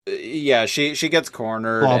Yeah, she gets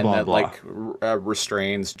cornered Blah and blah then blah.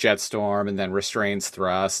 restrains Jetstorm and then restrains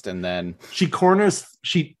Thrust and then She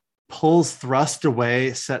pulls Thrust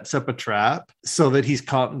away, sets up a trap so that he's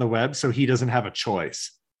caught in the web, so he doesn't have a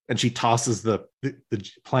choice. And she tosses the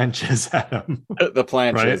planches at him. the Right?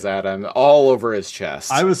 planches at him all over his I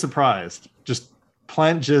chest. was surprised. Just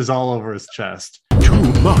planches all over his chest. Too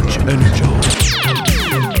much energy.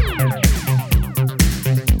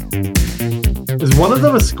 Is one of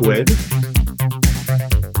them a squid?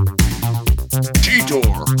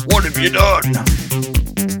 Cheetor, what have you done?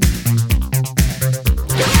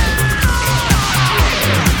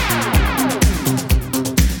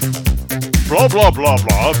 Blah blah blah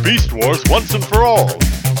blah, Beast Wars once and for all.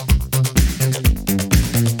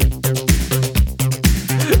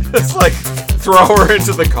 It's like throw her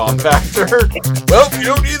into the compactor. Well, you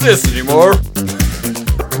don't need this anymore.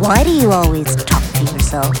 Why do you always talk to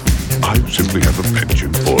yourself? I simply have a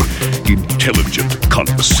penchant for intelligent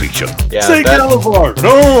conversation. Yeah, Say that, Calabar!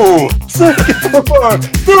 No! Say Calabar!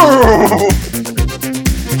 No!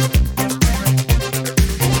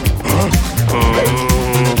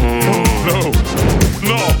 No,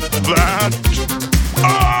 not that.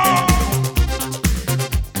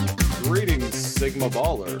 greetings, Sigma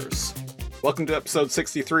Ballers. Welcome to episode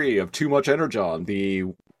 63 of Too Much Energon, the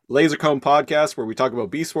Lasercomb podcast where we talk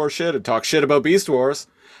about Beast Wars shit and talk shit about Beast Wars.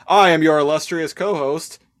 I am your illustrious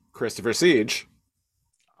co-host, Christopher Siege.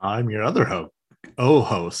 I'm your other hope. Oh,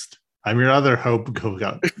 host. I'm your other hope.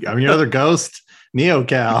 I'm your other ghost,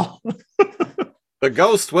 NeoCal. The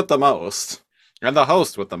ghost with the most, and the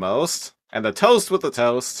host with the most, and the toast with the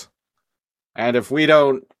toast. And if we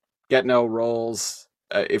don't get no rolls,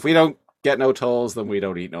 if we don't get no tolls, then we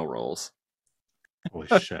don't eat no rolls. Holy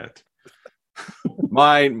shit.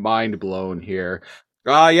 Mind blown here.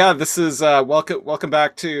 Yeah, this is welcome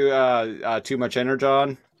back to Too Much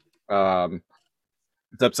Energon.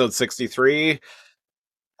 It's episode 63.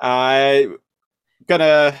 I'm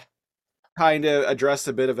gonna kind of address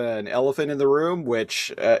a bit of an elephant in the room,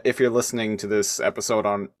 which if you're listening to this episode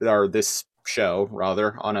on or this show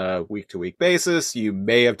rather on a week-to-week basis, you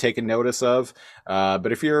may have taken notice of.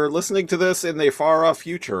 But if you're listening to this in the far off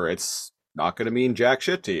future, it's not going to mean jack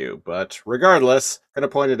shit to you. But regardless, I'm going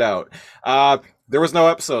to point it out. There was no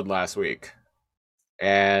episode last week,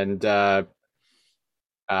 and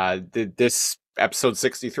this episode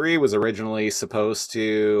 63 was originally supposed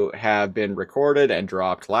to have been recorded and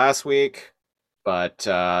dropped last week, but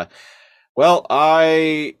well,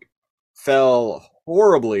 I fell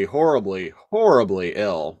horribly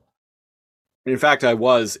ill. In fact, I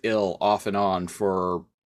was ill off and on for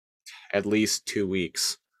at least 2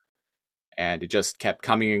 weeks, and it just kept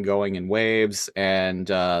coming and going in waves. And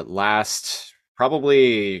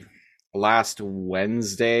probably last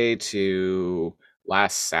Wednesday to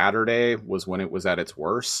last Saturday was when it was at its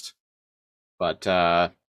worst. But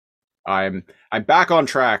I'm back on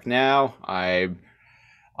track now. I've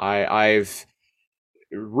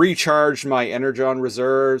recharged my Energon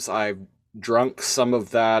reserves. I've drunk some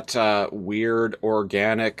of that weird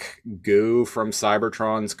organic goo from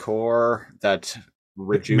Cybertron's core that It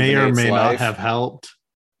may or rejuvenates may not life. have helped.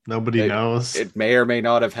 Nobody It, knows. it may or may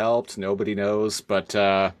not have helped. Nobody knows, but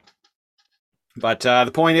the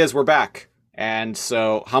point is, we're back. And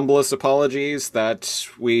so, humblest apologies that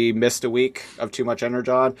we missed a week of Too Much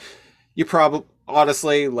Energon. You probably,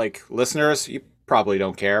 honestly, like listeners, you probably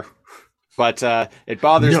don't care. But it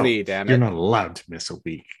bothers No, me, damn you're it. not allowed to miss a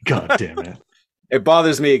week. God damn it. It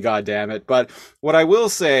bothers me, god damn it. But what I will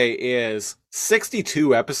say is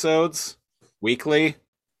 62 episodes weekly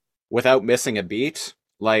without missing a beat.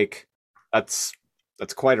 Like, that's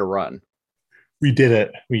quite a run. We did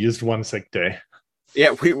it. We used one sick day.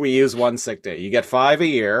 Yeah, we use one sick day. You get 5 a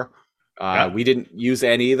year. Yeah. We didn't use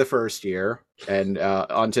any the first year, and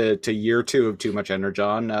on to year 2 of Too Much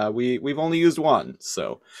Energon, we've only used one.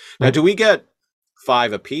 So now, do we get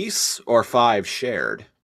 5 apiece or 5 shared?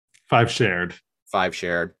 5 shared. 5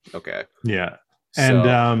 shared. Okay. Yeah. So,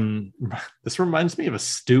 And this reminds me of a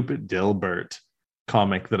stupid Dilbert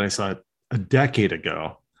comic that I saw a decade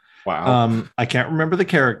ago. wow. I can't remember the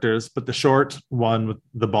characters, but the short one with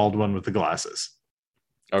the bald one with the glasses.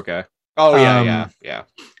 Okay. Oh yeah, Um, yeah.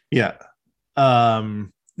 Yeah. I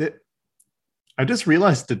just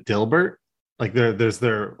realized that Dilbert, like there's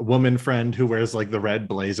their woman friend who wears like the red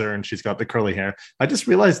blazer and she's got the curly hair. I just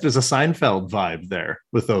realized there's a Seinfeld vibe there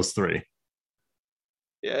with those three.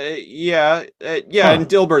 Yeah. Huh. And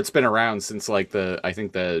Dilbert's been around since like I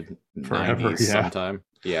think the Forever, 90s yeah. sometime.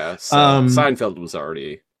 Yeah. So Um, Seinfeld was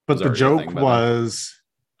already But the a joke thing by then. was,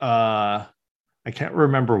 I can't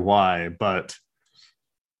remember why, but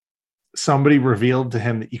somebody revealed to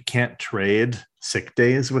him that you can't trade sick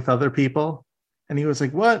days with other people. And he was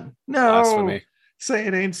like, what? No, Blasphemy. say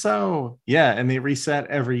it ain't so. Yeah. And they reset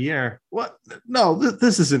every year. What? No,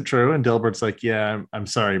 this isn't true. And Dilbert's like, yeah, I'm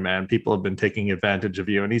sorry, man. People have been taking advantage of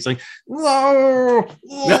you. And he's like, no,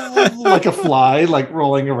 like a fly, like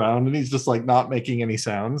rolling around. And he's just like not making any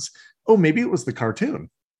sounds. Oh, maybe it was the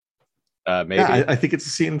cartoon. Maybe. Yeah, I think it's a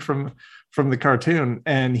scene from the cartoon.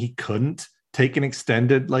 And he couldn't take an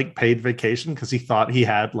extended like paid vacation because he thought he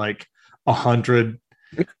had like 100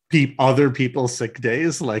 other people's sick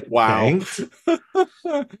days like banked.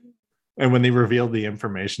 And when they revealed the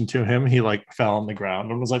information to him, he like fell on the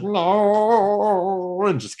ground and was like, no,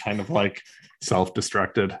 and just kind of like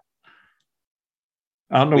self-destructed.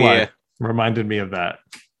 I don't know why. Reminded me of that.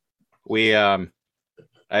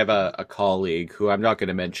 I have a colleague who I'm not going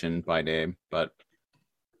to mention by name, but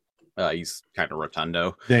he's kind of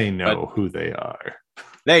rotundo. They know who they are.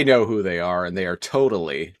 They know who they are, and they are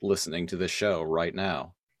totally listening to this show right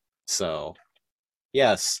now. So,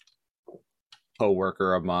 yes,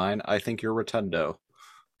 co-worker of mine, I think you're rotundo.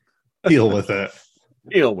 Deal with it.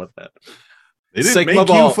 Deal with it. They didn't Sigma make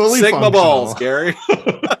ball. You fully Sigma functional. Balls, Gary.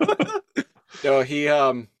 No, he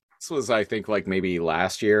this was, I think, like maybe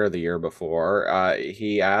last year or the year before.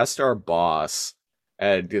 He asked our boss,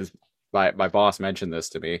 and my boss mentioned this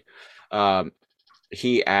to me.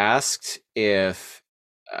 He asked if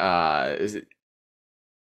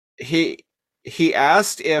he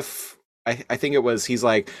asked if I think it was, he's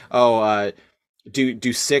like, oh,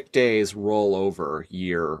 do sick days roll over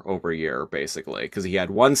year, basically, because he had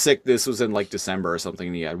one sick, this was in like December or something,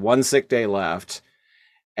 and he had one sick day left,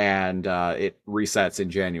 and it resets in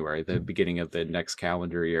January, the beginning of the next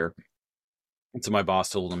calendar year. And so my boss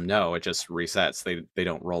told him, no, it just resets, they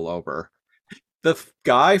don't roll over. The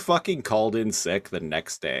guy fucking called in sick the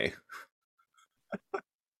next day.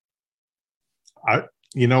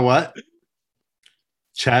 You know what?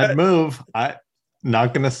 Chad move. I'd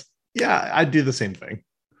do the same thing.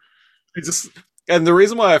 And the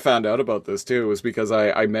reason why I found out about this too was because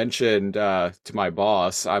I mentioned to my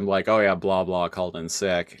boss, I'm like, oh yeah, blah blah called in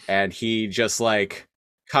sick, and he just like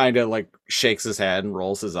kind of like shakes his head and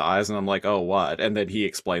rolls his eyes, and I'm like, oh what? And then he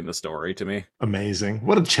explained the story to me. Amazing.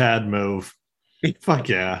 What a Chad move. Fuck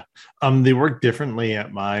yeah. They work differently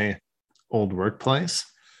at my old workplace.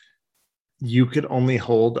 You could only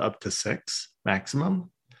hold up to 6 maximum,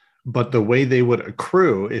 but the way they would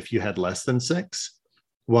accrue if you had less than 6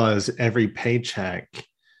 was every paycheck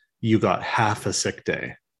you got half a sick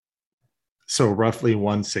day, so roughly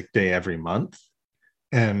 1 sick day every month,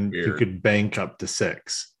 and you could bank up to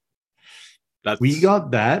 6. We got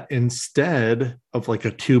that instead of like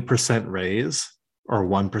a 2% raise or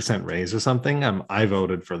 1% raise or something. I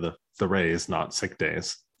voted for the raise, not sick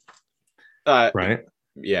days. Right?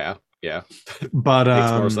 Yeah. But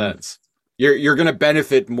makes more sense. You're gonna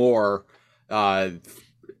benefit more in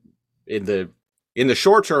the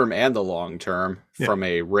short term and the long term from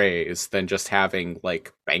a raise than just having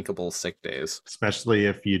like bankable sick days, especially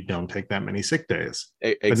if you don't take that many sick days.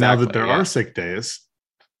 Exactly, but now that there are sick days,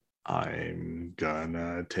 I'm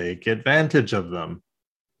gonna take advantage of them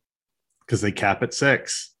because they cap at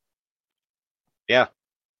 6. Yeah,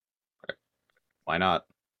 why not?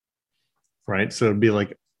 Right, so it'd be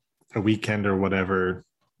like a weekend or whatever,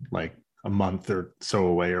 like a month or so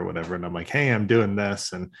away or whatever, and I'm like, hey, I'm doing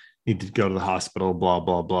this and need to go to the hospital, blah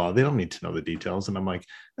blah blah. They don't need to know the details, and I'm like,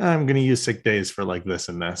 I'm going to use sick days for like this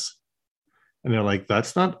and this, and they're like,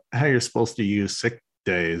 that's not how you're supposed to use sick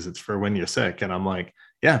days. It's for when you're sick. And I'm like,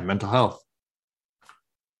 yeah, mental health.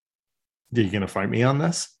 Are you going to fight me on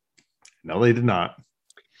this? No, they did not.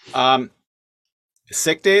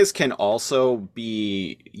 Sick days can also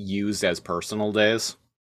be used as personal days.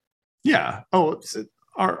 Yeah. Oh,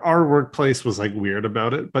 our workplace was like weird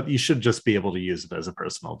about it, but you should just be able to use it as a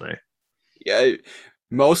personal day. Yeah.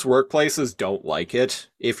 Most workplaces don't like it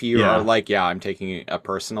if you are like, yeah, I'm taking a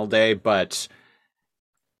personal day. But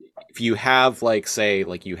if you have like, say,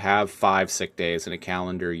 like you have 5 sick days in a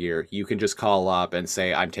calendar year, you can just call up and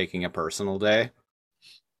say, I'm taking a personal day.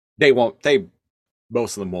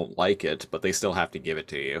 Most of them won't like it, but they still have to give it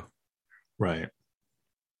to you. Right.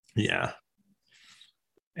 Yeah.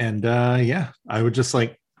 And I would just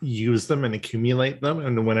like use them and accumulate them.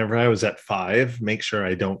 And whenever I was at 5, make sure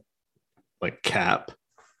I don't like cap.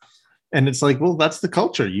 And it's like, well, that's the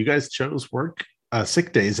culture. You guys chose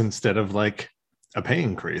sick days instead of like a pay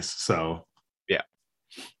increase. So yeah.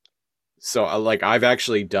 So like I've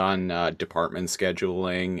actually done department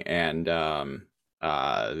scheduling and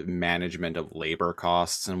management of labor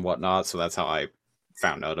costs and whatnot. So that's how I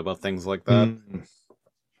found out about things like that.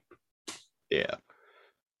 Yeah.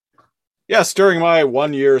 Yes, during my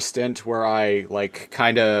 1 year stint where I like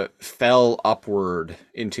kind of fell upward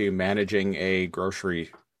into managing a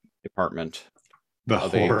grocery department The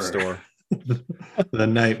of a horror, store. the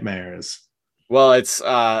nightmares. Well, it's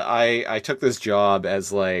I took this job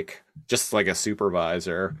as like just like a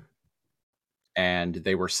supervisor, and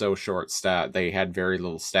they were so short staffed. They had very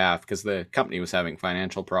little staff because the company was having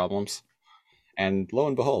financial problems. And lo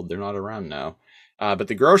and behold, they're not around now. But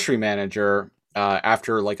the grocery manager,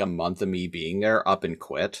 after like a month of me being there, up and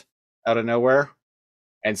quit out of nowhere.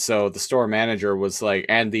 And so the store manager was like,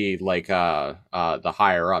 and the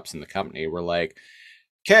higher ups in the company were like,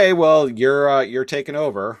 "Okay, well you're taking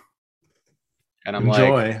over." And I'm like,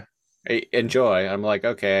 Enjoy. "Hey, enjoy." I'm like,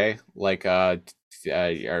 "Okay, like am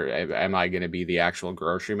I going to be the actual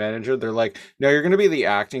grocery manager?" They're like, "No, you're going to be the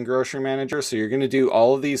acting grocery manager. So you're going to do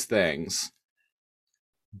all of these things,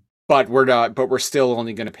 but we're not. But we're still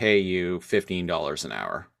only going to pay you $15 an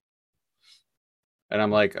hour." And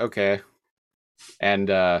I'm like, "Okay." And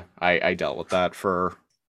I dealt with that for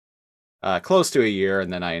close to a year,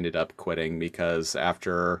 and then I ended up quitting because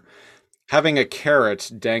after having a carrot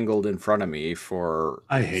dangled in front of me for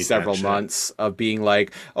I hate several that shit. months of being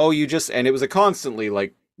like, "Oh, you just," and it was a constantly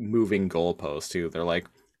like moving goalpost too. They're like,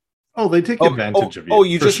 Oh, they take "Oh, oh, advantage of oh,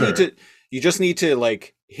 you for sure. you just need to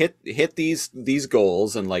like hit these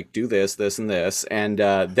goals and like do this and this, and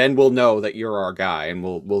then we'll know that you're our guy, and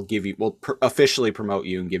we'll give you officially promote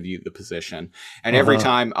you and give you the position." And every Uh-huh.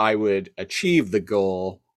 time I would achieve the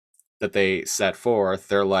goal that they set forth,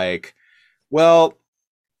 they're like, "Well,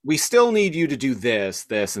 we still need you to do this,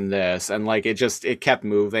 and this." And like it kept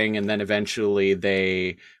moving. And then eventually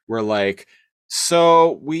they were like,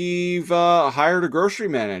 "So we've hired a grocery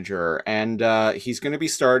manager, and he's going to be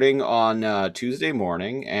starting on Tuesday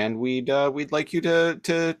morning, and we'd like you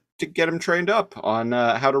to get him trained up on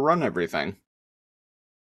how to run everything."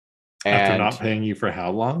 After not And paying you for how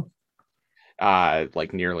long?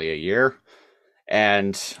 like nearly a year.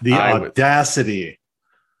 And The I would, audacity.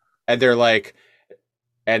 and they're like,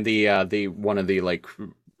 and the one of the like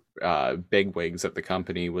big wigs at the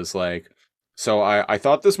company was like, "So I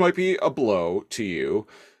thought this might be a blow to you,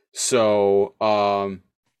 so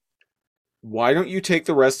why don't you take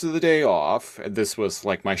the rest of the day off?" And this was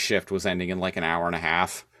like my shift was ending in like an hour and a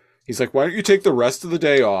half. He's like, "Why don't you take the rest of the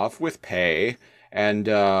day off with pay, and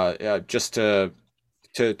just to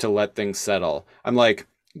let things settle?" I'm like,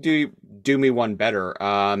 do me one better.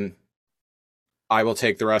 I will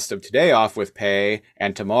take the rest of today off with pay,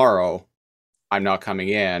 and tomorrow I'm not coming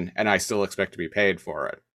in, and I still expect to be paid for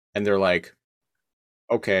it. And they're like,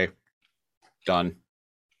 "Okay, done."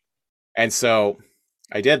 And so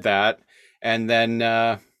I did that. And then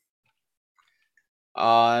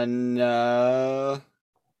on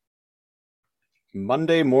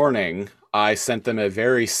Monday morning, I sent them a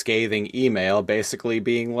very scathing email basically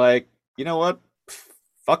being like, "You know what?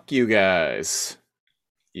 Fuck you guys.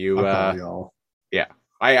 You, Fuck all y'all. yeah."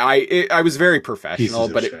 I was very Pieces professional,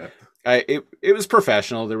 of but shit. it was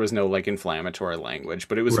professional. There was no like inflammatory language,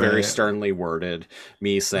 but it was very Right. sternly worded.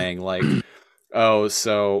 Me saying like, "Oh,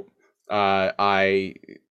 so I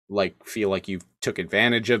like feel like you took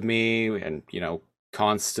advantage of me, and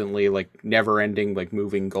constantly like never ending like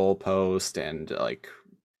moving goalpost, and like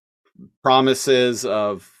promises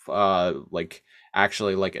of like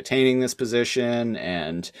actually like attaining this position,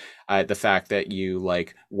 and the fact that you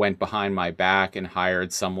like went behind my back and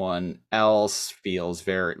hired someone else feels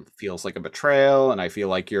like a betrayal, and I feel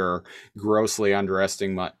like you're grossly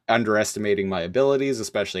underestimating my abilities,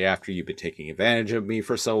 especially after you've been taking advantage of me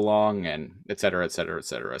for so long, and et cetera, et cetera, et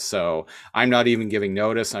cetera. So I'm not even giving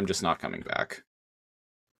notice, I'm just not coming back."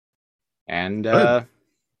 And Good.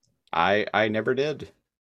 I never did.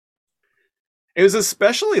 It was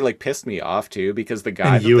especially like pissed me off too because the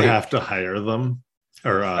guy And that you they have to hire them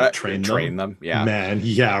or train train them. them, yeah. Man,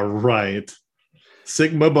 yeah, right.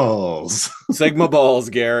 Sigma balls. Sigma balls,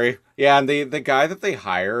 Gary. Yeah, and the guy that they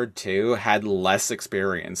hired too had less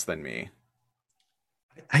experience than me.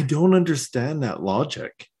 I don't understand that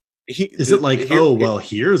logic. He Is it like, here oh, well,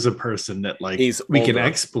 here's a person that like he's we can older.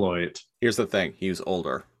 exploit? Here's the thing, he was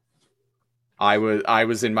older. I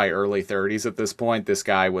was in my early 30s at this point. This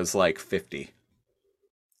guy was like 50.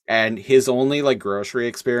 And his only like grocery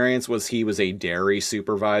experience was he was a dairy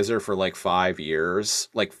supervisor for like 5 years,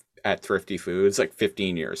 like at Thrifty Foods like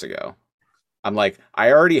 15 years ago. I'm like,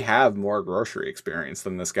 I already have more grocery experience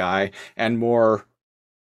than this guy, and more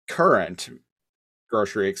current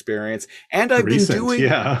grocery experience, and Recent,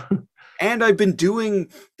 yeah. I've been doing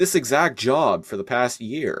this exact job for the past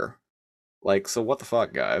year. Like, so what the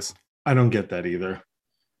fuck, guys? I don't get that either.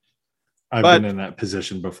 I've been But in that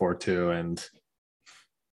position before too, and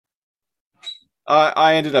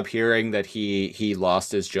I ended up hearing that he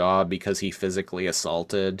lost his job because he physically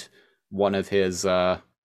assaulted one of his one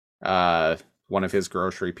of his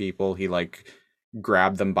grocery people. He like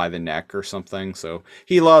grabbed them by the neck or something. So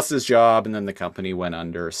he lost his job, and then the company went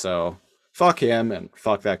under. So fuck him and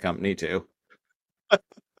fuck that company too.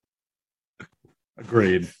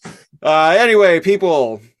 Agreed. Anyway,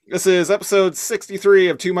 people, this is episode 63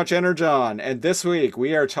 of Too Much Energon, and this week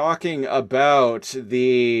we are talking about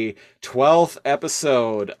the 12th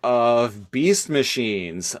episode of Beast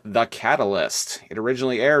Machines, The Catalyst. It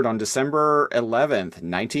originally aired on December 11th,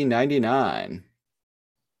 1999.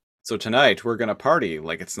 So tonight we're going to party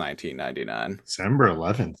like it's 1999. December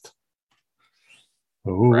 11th.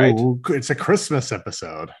 Oh, Right. It's a Christmas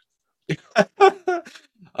episode.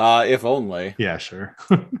 If only. Yeah, sure.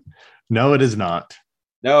 No, it is not.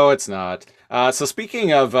 No, it's not. So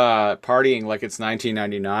speaking of partying like it's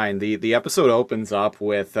 1999, the episode opens up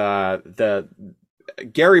with the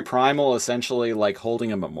Gary Primal essentially like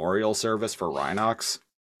holding a memorial service for Rhinox,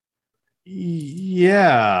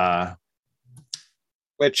 Yeah.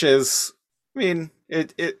 which is, I mean,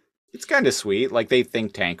 it's kind of sweet. Like they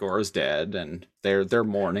think Tankor is dead and they're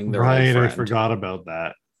mourning their old Right, I friend. forgot about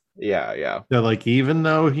that. Yeah. They're like, even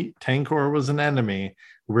though Tankor was an enemy,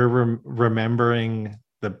 we're remembering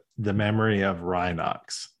the memory of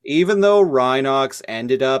Rhinox. Even though Rhinox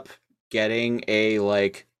ended up getting a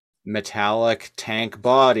like metallic tank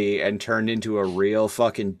body and turned into a real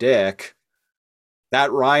fucking dick,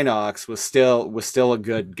 that Rhinox was still a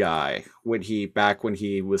good guy when he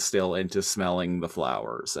was still into smelling the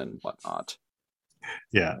flowers and whatnot.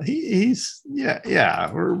 Yeah, he's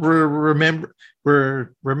yeah. We're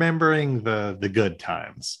remembering the good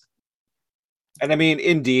times. And I mean,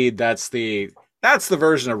 indeed, that's the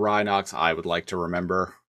version of Rhinox I would like to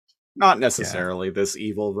remember. Not necessarily this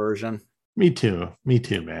evil version. Me too,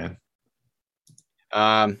 man.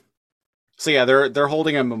 So yeah, they're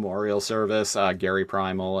holding a memorial service. Gary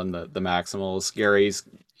Primal and the Maximals. Gary's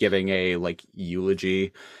giving a like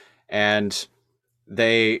eulogy, and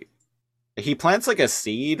he plants like a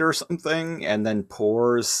seed or something, and then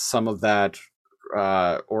pours some of that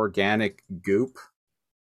organic goop,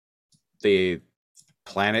 the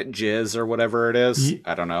planet jizz or whatever it is.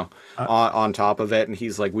 I don't know. On top of it, and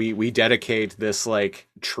he's like, we dedicate this like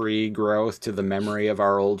tree growth to the memory of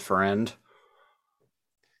our old friend.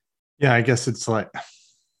 Yeah, I guess it's like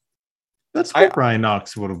that's what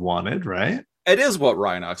Rhinox would have wanted, right? It is what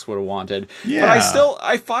Rhinox would have wanted. Yeah. But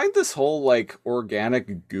I find this whole like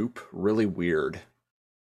organic goop really weird.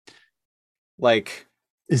 Like,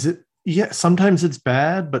 is it? Yeah, sometimes it's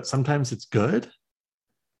bad, but sometimes it's good.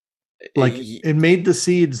 Like it made the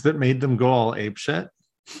seeds that made them go all apeshit.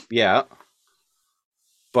 Yeah.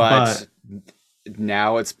 But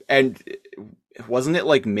now and wasn't it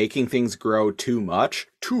like making things grow too much?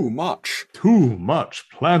 Too much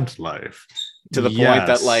Plant life. To the point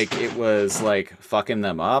that like it was like fucking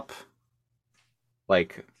them up.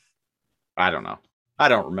 Like, I don't know. I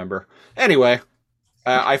don't remember. Anyway,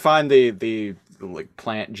 I find the like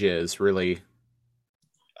plant jizz really.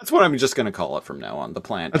 That's what I'm just going to call it from now on. The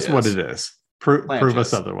plant. That's jizz. what it is. Prove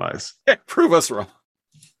us otherwise. Prove us wrong.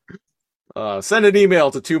 Send an email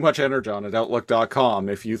to toommuchenergon@outlook.com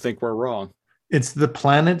if you think we're wrong. It's the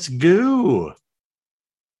planet's goo,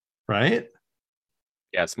 right?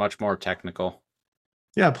 Yeah, it's much more technical.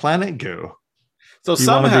 Yeah, planet goo. So you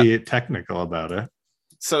want to be technical about it.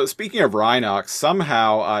 So speaking of Rhinox,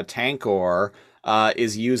 somehow Tankor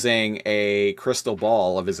is using a crystal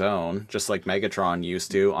ball of his own, just like Megatron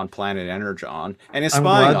used to on Planet Energon, and is spying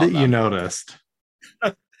on them. I'm glad that you noticed.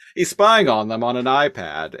 He's spying on them on an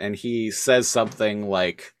iPad, and he says something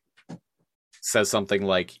like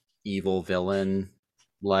evil villain,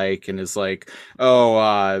 like, and is like,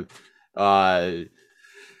 oh,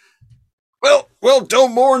 well,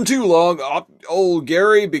 don't mourn too long, old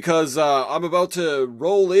Gary, because I'm about to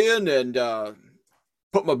roll in and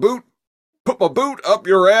put my boot up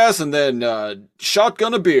your ass, and then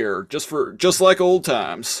shotgun a beer, just like old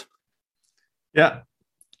times. Yeah.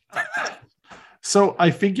 So I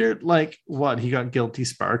figured, like, what, he got Guilty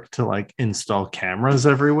Spark to like install cameras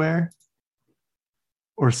everywhere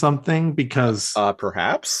or something, because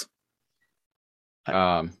perhaps.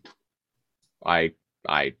 I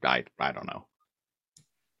don't know.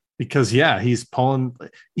 Because yeah, he's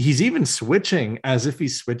even switching as if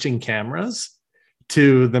he's switching cameras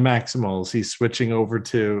to the Maximals. He's switching over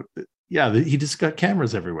to he just got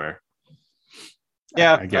cameras everywhere.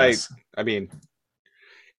 Yeah, I guess. I mean,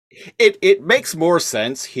 it makes more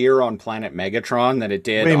sense here on Planet Megatron than it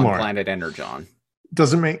did on Planet Energon.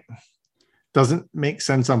 Doesn't make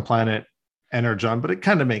sense on Planet Energon, but it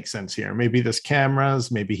kind of makes sense here. Maybe there's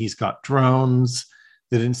cameras, maybe he's got drones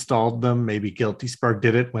that installed them. Maybe Guilty Spark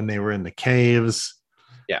did it when they were in the caves.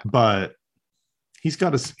 Yeah. But he's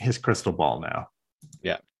got his crystal ball now.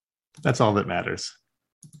 Yeah. That's all that matters.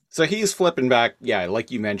 So he's flipping back, yeah,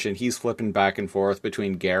 like you mentioned, he's flipping back and forth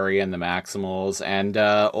between Gary and the Maximals and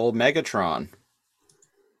old Megatron.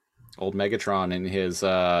 Old Megatron in his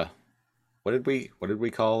what did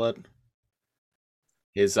we call it?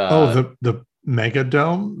 His the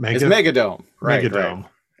Megadome? His Megadome. Right. Megadome.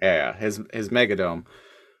 Right. Yeah, his Megadome.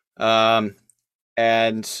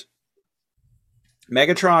 And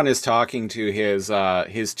Megatron is talking to his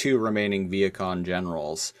two remaining Viacon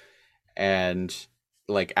generals and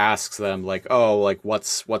like asks them like, oh, like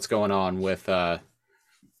what's going on with tell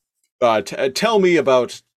me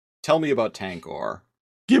about Tankor.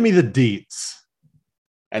 Give me the deets.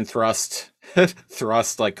 And Thrust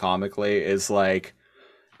like comically is like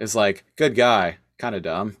good guy, kind of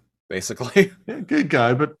dumb, basically. Yeah, good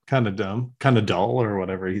guy, but kind of dumb, kind of dull, or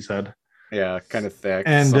whatever he said. Yeah, kind of thick.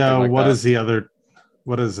 And like what that. is the other?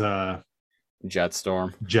 What does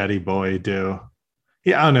Jetstorm Jetty Boy do?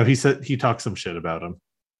 Yeah, I don't know. He said he talked some shit about him.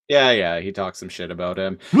 Yeah, he talks some shit about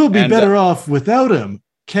him. We'll be better off without him.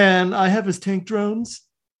 Can I have his tank drones?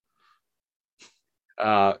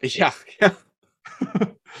 Yeah.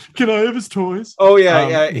 Can I have his toys? Oh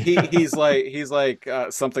yeah. He's like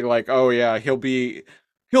something like, oh yeah, he'll be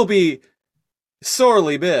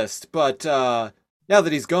sorely missed, but now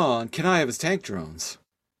that he's gone, can I have his tank drones?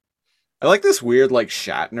 I like this weird like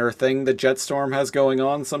Shatner thing that Jetstorm has going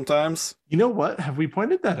on sometimes. You know what? Have we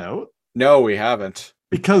pointed that out? No, we haven't.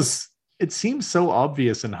 Because it seems so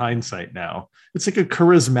obvious in hindsight now. It's like a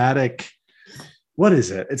charismatic. What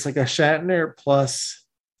is it? It's like a Shatner plus.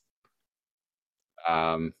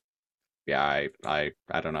 Yeah, I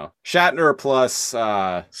don't know. Shatner plus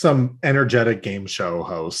some energetic game show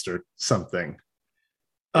host or something.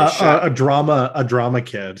 A drama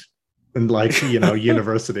kid in like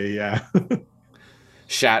university. Yeah.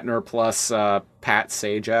 Shatner plus Pat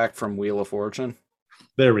Sajak from Wheel of Fortune.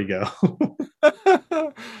 There we go.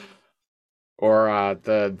 Or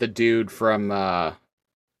the dude from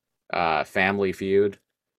Family Feud.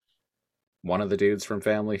 One of the dudes from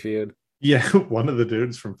Family Feud. Yeah, one of the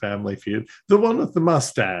dudes from Family Feud. The one with the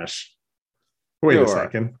mustache. Wait a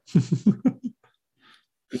second.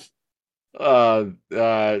 So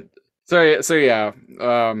yeah.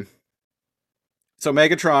 So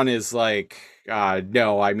Megatron is like,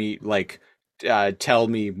 no, I mean, like, tell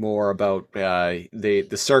me more about the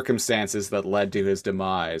circumstances that led to his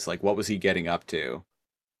demise. Like, what was he getting up to?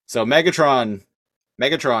 So Megatron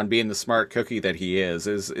being the smart cookie that he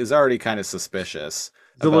is already kind of suspicious.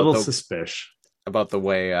 A little suspicious about the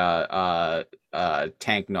way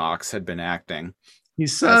Tank Knox had been acting. He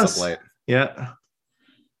says, yeah,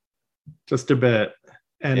 just a bit.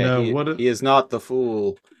 And he is not the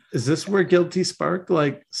fool. Is this where Guilty Spark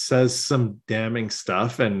like says some damning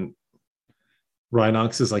stuff and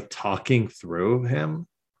Rhinox is like talking through him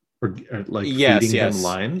or like feeding him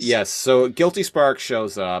lines? Yes. So Guilty Spark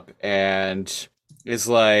shows up and is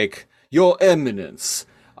like, Your Eminence,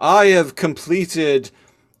 I have completed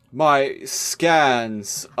my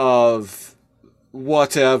scans of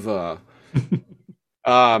whatever.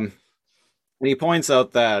 And he points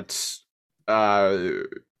out that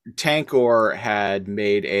Tankor had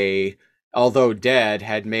made although dead,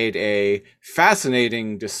 had made a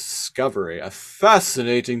fascinating discovery.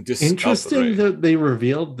 Interesting that they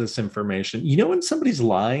revealed this information. You know when somebody's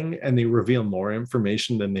lying and they reveal more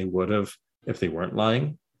information than they would have if they weren't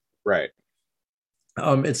lying? Right.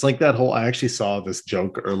 It's like that whole, I actually saw this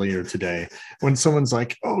joke earlier today when someone's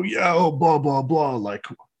like, oh yeah, oh blah, blah, blah. Like,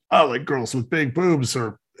 I like girls with big boobs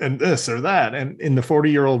and this or that. And in the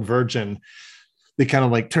 40-year-old virgin, they kind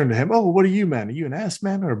of like turn to him. Oh, what are you, man? Are you an ass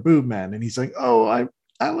man or a boob man? And he's like, oh,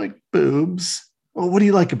 I like boobs. Well, what do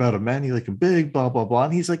you like about a man? You like a big, blah, blah, blah.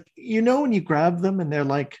 And he's like, when you grab them and they're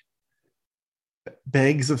like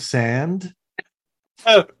bags of sand.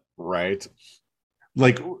 Right.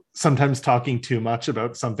 Like sometimes talking too much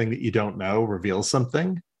about something that you don't know reveals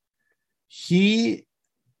something. Which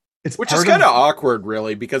is kind of awkward,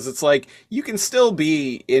 really, because it's like you can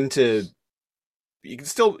be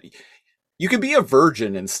a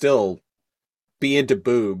virgin and still be into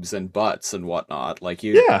boobs and butts and whatnot. Like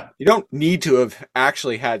you don't need to have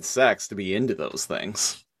actually had sex to be into those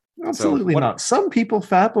things. Absolutely not. Some people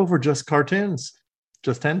fap over just cartoons,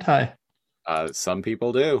 just hentai. Some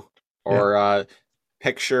people do, or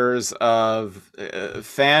pictures of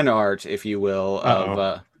fan art, if you will.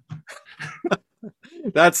 Of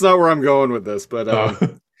that's not where I'm going with this, but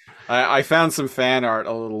I found some fan art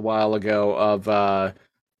a little while ago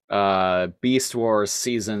of Beast Wars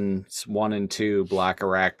seasons 1 and 2 Black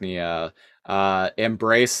Arachnia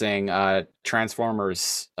embracing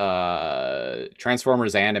Transformers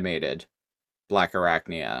animated Black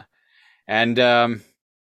Arachnia. And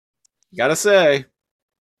gotta say,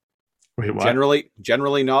 Wait, what?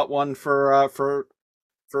 generally not one for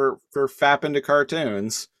fap into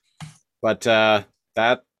cartoons. But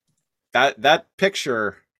that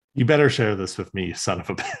picture, You better share this with me, you son of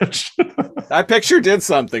a bitch. that picture did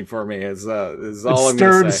something for me. Is all It I'm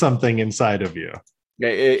stirred gonna say. something inside of you.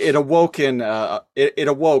 It awoke it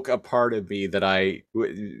awoke a part of me that I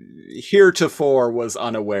heretofore was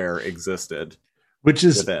unaware existed. Which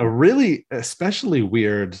is Within. a really especially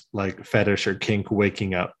weird like fetish or kink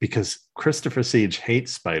waking up, because Christopher Siege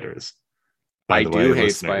hates spiders. by I the way, do hate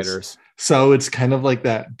listeners. spiders. So it's kind of like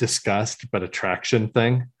that disgust but attraction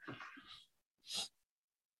thing.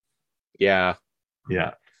 Yeah.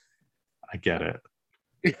 Yeah, I get it.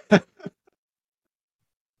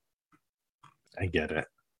 I get it.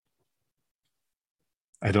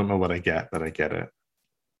 I don't know what I get, but I get it.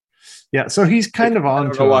 Yeah, so he's kind of I on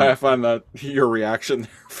don't to know why him. I find that your reaction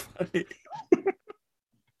there funny.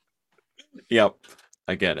 Yep,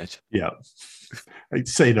 I get it. Yeah. I'd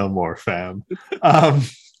say no more, fam.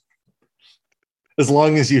 As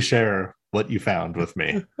long as you share what you found with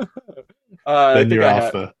me, I then think you're I off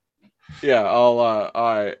had, the. yeah.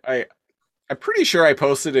 I'm pretty sure I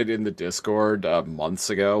posted it in the Discord months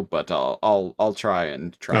ago, but I'll try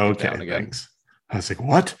and track it Okay, down again. thanks. I was like,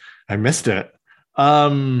 what? I missed it.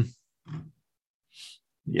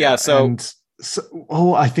 Yeah, so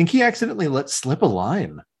I think he accidentally let slip a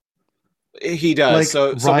line. He does. Like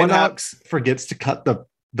so what happens? Rhinox forgets to cut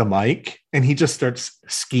the mic, and he just starts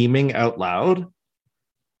scheming out loud.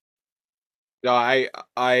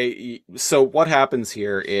 So what happens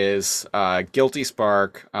here is Guilty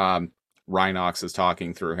Spark, Rhinox is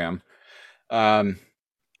talking through him,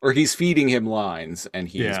 or he's feeding him lines and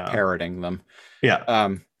he's parroting them.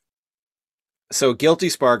 Yeah. So Guilty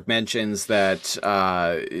Spark mentions that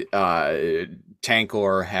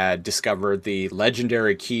Tankor had discovered the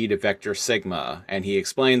legendary key to Vector Sigma, and he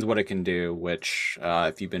explains what it can do, which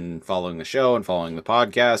if you've been following the show and following the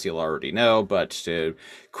podcast, you'll already know. But to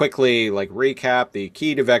quickly recap, the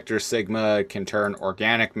key to Vector Sigma can turn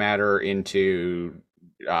organic matter into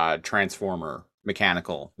transformer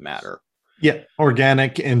mechanical matter. Yeah,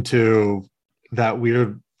 organic into that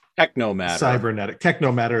weird technomatter. Cybernetic.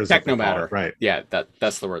 Technomatter is technomatter, right? Yeah,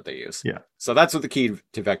 that's the word they use. Yeah. So that's what the key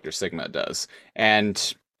to Vector Sigma does.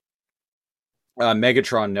 And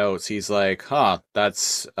Megatron notes, he's like,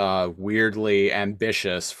 that's weirdly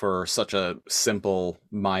ambitious for such a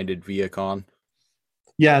simple-minded Viacon.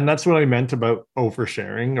 Yeah, and that's what I meant about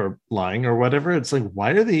oversharing or lying or whatever. It's like,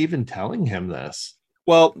 why are they even telling him this?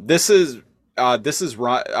 Well, this is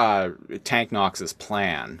Tank Knox's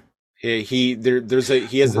plan. There's a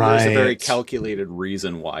very calculated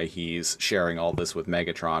reason why he's sharing all this with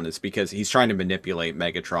Megatron. It's because he's trying to manipulate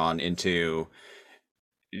Megatron into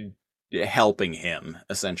helping him,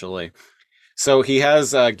 essentially. So he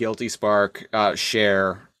has Guilty Spark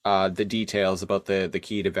share the details about the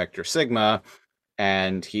key to Vector Sigma,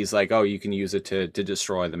 and he's like, oh, you can use it to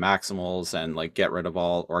destroy the Maximals and get rid of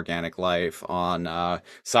all organic life on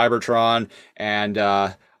Cybertron. And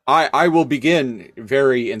I will begin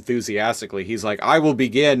very enthusiastically. He's like, I will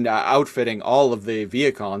begin outfitting all of the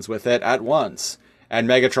Viacons with it at once. And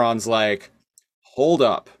Megatron's like, hold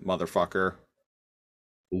up, motherfucker.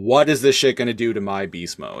 What is this shit going to do to my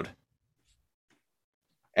beast mode?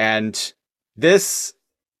 And this...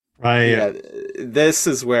 this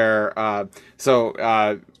is where...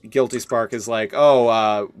 Guilty Spark is like,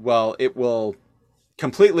 well, it will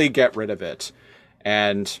completely get rid of it.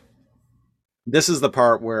 And... this is the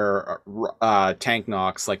part where Tank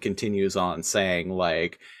Knox continues on saying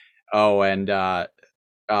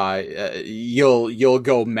you'll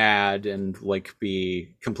go mad and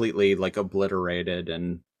be completely obliterated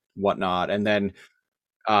and whatnot, and then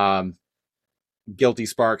Guilty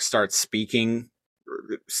Spark starts speaking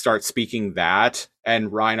that,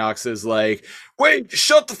 and Rhinox is like, wait,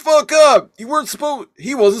 shut the fuck up, he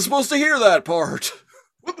wasn't supposed to hear that part.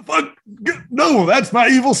 What the fuck? No, that's my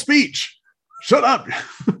evil speech. Shut up.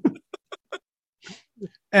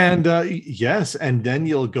 And yes, and then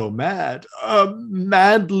you'll go mad,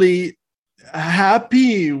 madly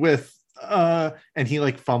happy with and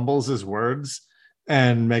he fumbles his words,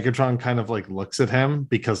 and Megatron kind of looks at him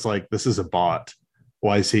because this is a bot.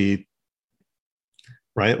 Why is he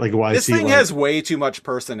right? Why this is he thing has way too much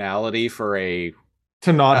personality for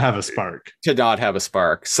to not have a spark. To not have a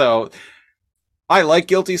spark. So I like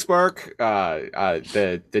Guilty Spark.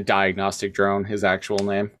 The diagnostic drone, his actual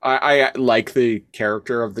name. I like the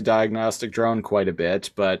character of the diagnostic drone quite a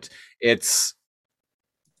bit, but it's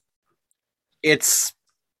It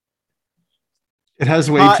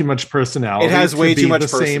has way Hot- too much personality. it has way to too be much the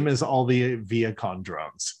person- same as all the Viacon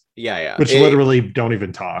drones, yeah. which literally don't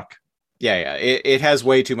even talk. Yeah. It has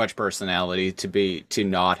way too much personality to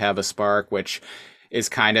not have a spark, which is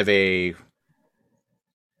kind of a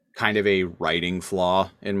writing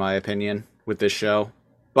flaw in my opinion with this show.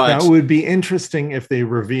 But That would be interesting if they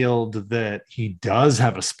revealed that he does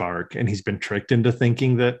have a spark and he's been tricked into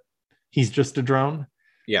thinking that he's just a drone.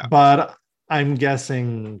 yeah, But I'm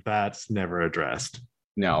guessing that's never addressed.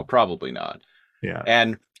 no, probably not. Yeah.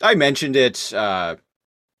 And I mentioned it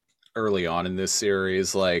early on in this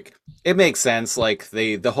series. Like, it makes sense. Like,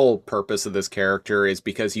 the whole purpose of this character is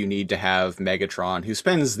because you need to have Megatron, who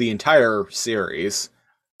spends the entire series,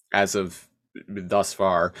 as of thus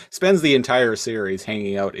far, spends the entire series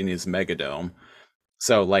hanging out in his Megadome.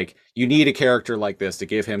 So, like, you need a character like this to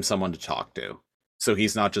give him someone to talk to, so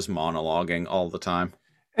he's not just monologuing all the time.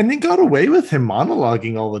 And they got away with him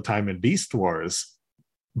monologuing all the time in Beast Wars.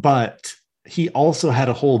 But he also had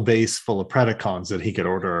a whole base full of Predacons that he could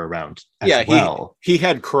order around as well. He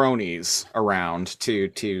had cronies around to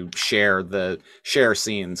share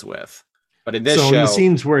scenes with. But in this So show, in the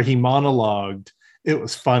scenes where he monologued, it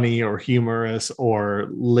was funny or humorous or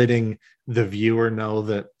letting the viewer know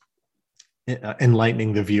that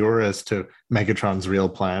enlightening the viewer as to Megatron's real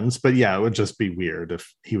plans. But yeah, it would just be weird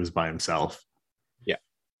if he was by himself.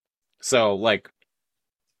 so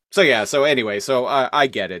anyway, I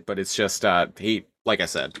get it, but it's just he, like I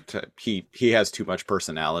said, he has too much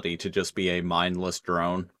personality to just be a mindless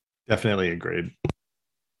drone. Definitely agreed.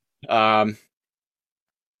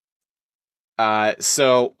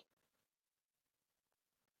 So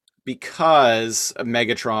because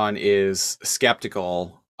Megatron is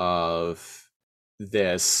skeptical of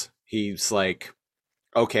this, he's like,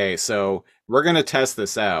 okay, so we're gonna test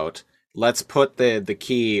this out. Let's put the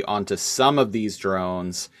key onto some of these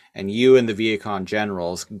drones, and you and the Viacon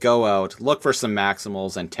generals go out, look for some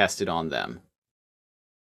Maximals, and test it on them.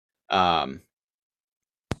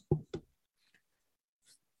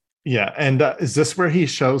 Yeah, and is this where he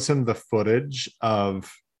shows him the footage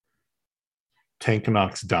of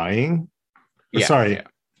Tankanox dying?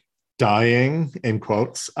 Dying in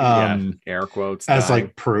quotes. Air quotes. As dying.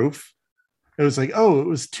 like proof. It was like, oh, it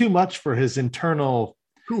was too much for his internal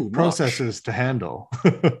processes to handle.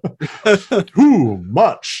 Too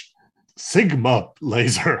much Sigma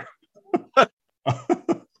laser. That's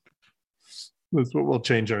what we'll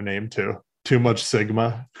change our name to. Too much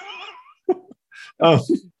Sigma.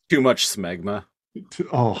 Too much smegma.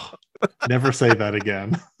 Never say that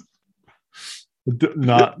again.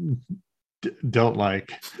 Don't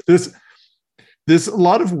like this. There's a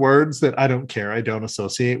lot of words that I don't care. I don't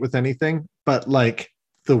associate with anything, but like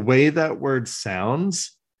the way that word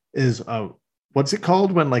sounds is what's it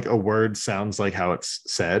called when like a word sounds like how it's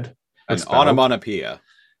said? An onomatopoeia.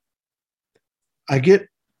 I get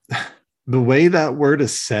the way that word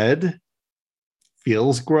is said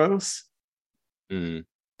feels gross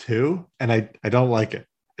too, and I don't like it.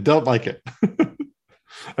 I don't like it.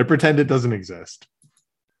 I pretend it doesn't exist.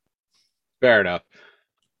 Fair enough.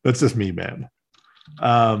 That's just me, man.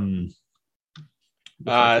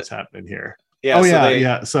 What's happening here?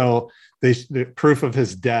 Yeah. So the proof of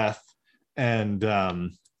his death, and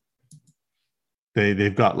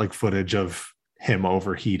they've got like footage of him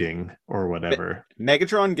overheating or whatever.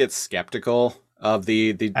 Megatron gets skeptical of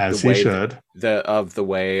the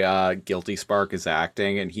way Guilty Spark is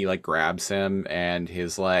acting, and he like grabs him and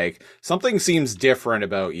he's like, something seems different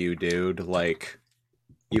about you, dude. Like,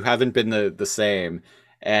 you haven't been the same.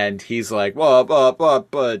 And he's like, well,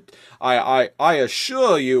 but I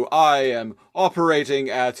assure you, I am operating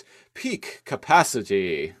at peak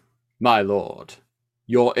capacity, my lord,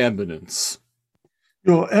 your eminence.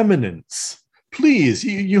 Your eminence, please,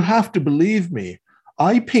 you have to believe me.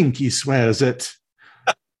 I pinky swears it.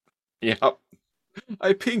 Yep.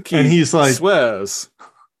 I pinky and he's like, swears.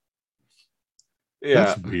 Yeah.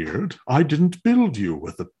 That's weird. I didn't build you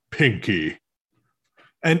with a pinky.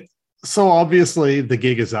 And so obviously the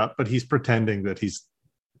gig is up, but he's pretending that he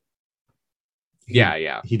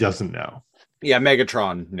doesn't know. Yeah,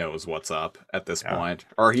 Megatron knows what's up at this point,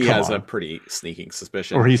 or he has a pretty sneaking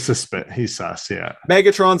suspicion, or he's sus. Yeah,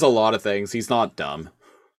 Megatron's a lot of things. He's not dumb.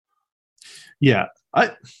 Yeah,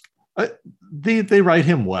 they write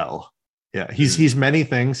him well. Yeah, he's many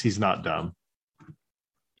things. He's not dumb.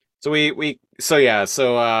 So he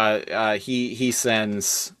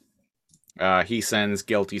sends he sends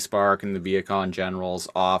Guilty Spark and the Viacon generals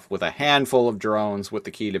off with a handful of drones with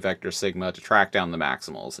the key to Vector Sigma to track down the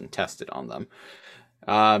Maximals and test it on them.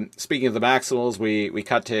 Speaking of the Maximals, we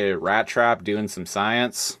cut to Rat Trap doing some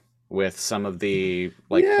science with some of the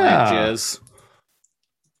plant jizz.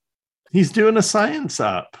 He's doing a science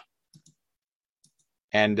up.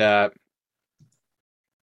 And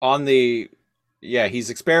he's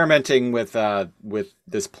experimenting with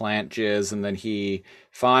this plant jizz, and then he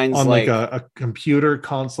finds on like a computer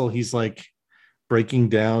console. He's like breaking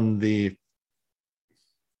down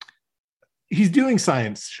he's doing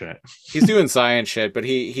science shit. He's doing science shit, but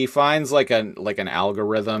he finds like an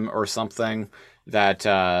algorithm or something that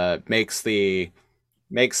makes the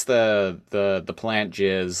plant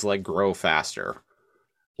jizz like grow faster,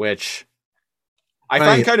 which I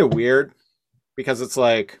find kind of weird because it's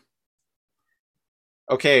like,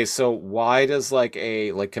 okay, so why does like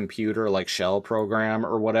a computer like shell program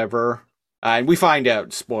or whatever? And we find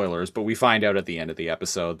out, spoilers, but we find out at the end of the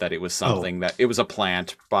episode that it was something that it was a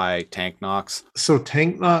plant by Tank Knox. So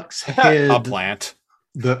Tank Knox hid a plant.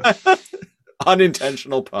 The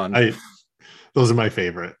unintentional pun. Those are my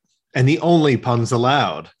favorite, and the only puns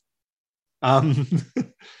allowed. I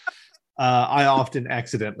often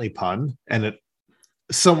accidentally pun, and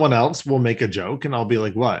someone else will make a joke, and I'll be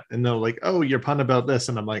like, "What?" And they're like, "Oh, your pun about this,"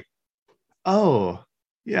 and I'm like, "Oh,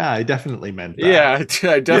 yeah, I definitely meant that." Yeah,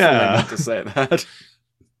 I definitely meant to say that.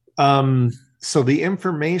 So the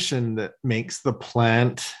information that makes the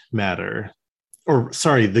plant matter,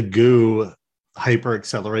 the goo hyper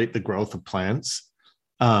accelerate the growth of plants,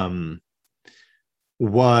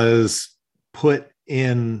 was put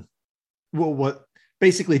in. Well, what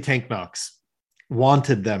basically Tank Knox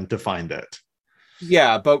wanted them to find it.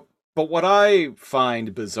 Yeah, but what I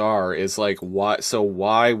find bizarre is like,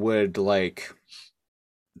 why would like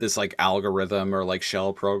this like algorithm or like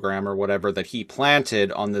shell program or whatever that he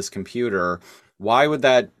planted on this computer, why would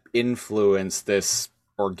that influence this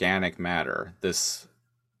organic matter, this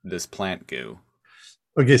plant goo?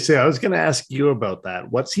 Okay, so I was going to ask you about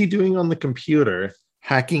that. What's he doing on the computer,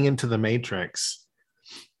 hacking into the Matrix?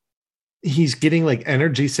 He's getting like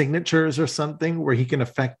energy signatures or something where he can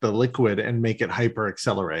affect the liquid and make it hyper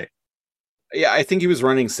accelerate. Yeah, I think he was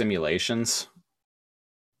running simulations.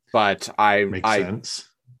 But Makes sense.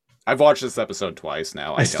 I've watched this episode twice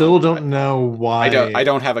now. I still don't know why. I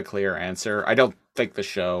don't have a clear answer. I don't think the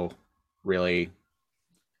show really.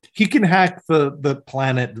 He can hack the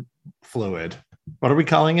planet fluid. What are we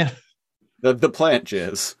calling it? The plant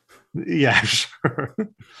jizz. Yeah, sure.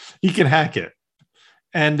 He can hack it.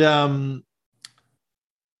 And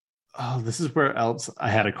this is where else I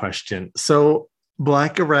had a question. So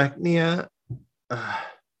Black Arachnia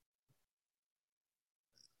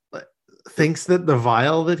thinks that the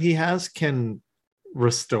vial that he has can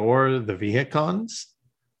restore the Vehicons.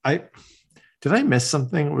 Did I miss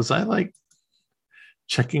something? Was I like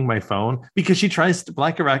checking my phone? Because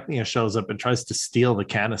Black Arachnia shows up and tries to steal the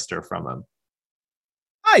canister from him.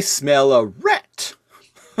 I smell a rat.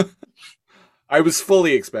 I was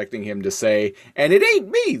fully expecting him to say, and it ain't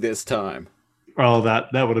me this time. Well,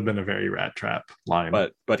 that would have been a very Rat Trap line.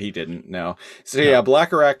 But he didn't, no. So yeah,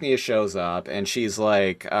 Black Arachnia shows up, and she's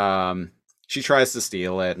like, she tries to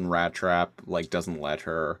steal it, and Rat Trap, like, doesn't let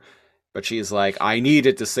her. But she's like, I need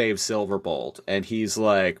it to save Silverbolt. And he's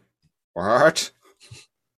like, what?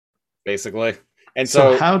 Basically. And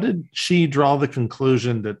so how did she draw the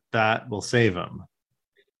conclusion that will save him?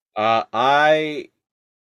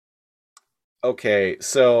 Okay,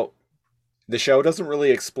 so the show doesn't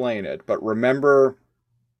really explain it, but remember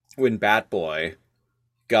when Batboy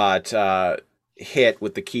got hit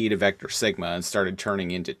with the key to Vector Sigma and started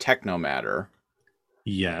turning into technomatter?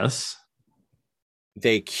 Yes.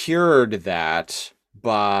 They cured that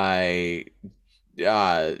by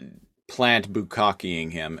plant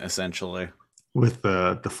bukakiing him, essentially. With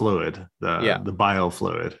the fluid, the bile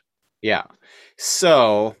fluid. Yeah.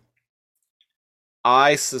 So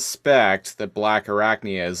I suspect that Black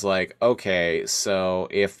Arachnia is like, okay, so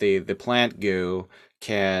if the plant goo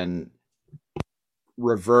can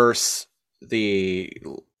reverse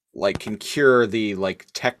can cure the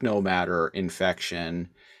technomatter infection,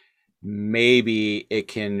 maybe it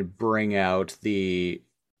can bring out the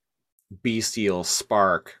bestial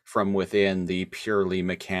spark from within the purely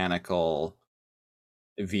mechanical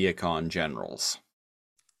Viacon generals.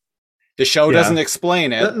 The show doesn't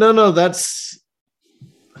explain it. No, that's...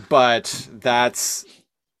 But that's...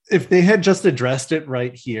 If they had just addressed it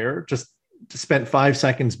right here, just spent 5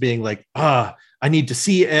 seconds being like, I need to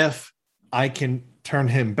see if I can turn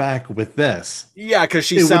him back with this. Yeah, because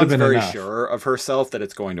she sounds very sure of herself that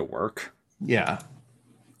it's going to work. Yeah.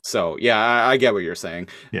 So yeah, I get what you're saying.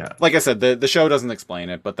 Yeah. Like I said, the show doesn't explain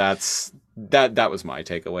it, but that was my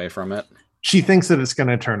takeaway from it. She thinks that it's going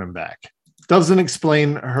to turn him back. Doesn't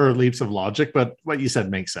explain her leaps of logic, but what you said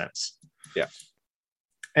makes sense. Yeah.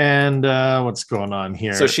 And what's going on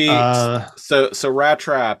here? So so Rat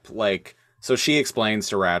Trap, like, so she explains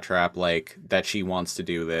to Rat Trap, like, that she wants to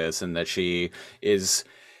do this and that she is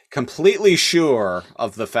completely sure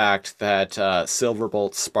of the fact that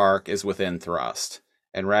Silverbolt's spark is within thrust.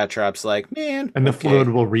 And Rat Trap's like, man. And the okay. fluid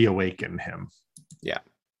will reawaken him. Yeah.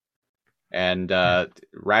 And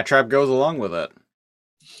Rat Trap goes along with it.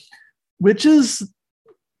 Which is...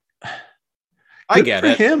 I get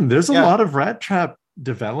it. Him. There's a lot of Rat Trap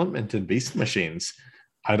development in Beast Machines.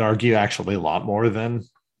 I'd argue actually a lot more than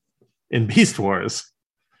in Beast Wars.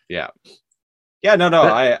 Yeah. Yeah, no,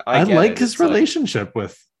 I get like it. his relationship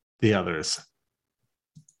with the others.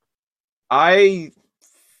 I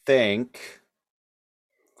think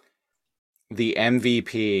the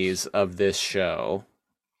MVPs of this show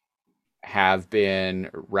have been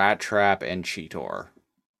Rat Trap and Cheetor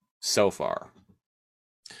so far.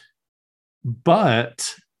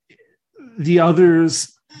 But the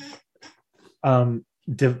others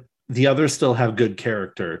the others still have good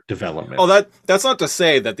character development. Oh, that's not to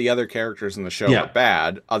say that the other characters in the show are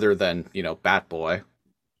bad, other than, Batboy,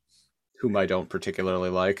 whom I don't particularly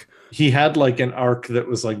like. He had like an arc that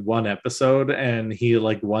was like one episode, and he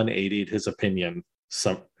like 180'd his opinion.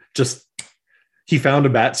 He found a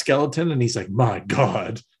bat skeleton, and he's like, my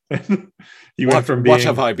God. He went from being, what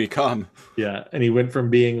have I become? Yeah, and he went from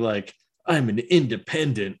being like, I'm an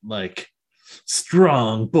independent, like,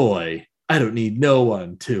 strong boy. I don't need no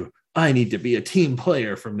one to. I need to be a team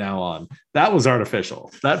player from now on. That was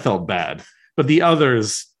artificial. That felt bad. But the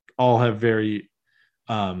others all have very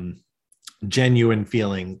genuine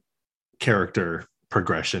feeling character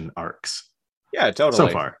progression arcs. Yeah, totally.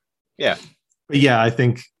 So far. Yeah. But yeah, I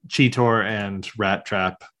think Cheetor and Rat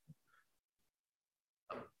Trap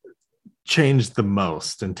change the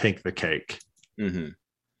most and take the cake. Mm-hmm.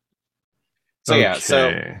 So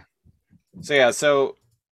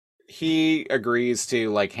he agrees to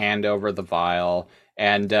like hand over the vial,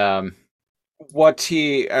 and what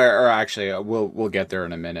he or actually we'll get there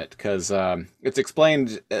in a minute, because it's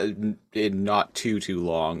explained in not too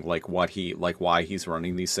long like why he's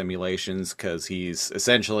running these simulations, because he's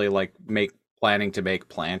essentially like planning to make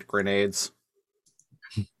plant grenades.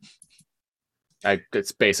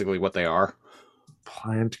 It's basically what they are.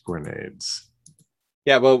 Plant grenades.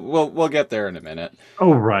 Yeah, well, we'll get there in a minute.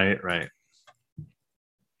 Oh, right.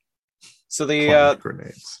 So the plant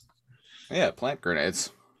grenades. Yeah, plant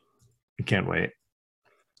grenades. I can't wait.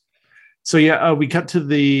 So yeah, we cut to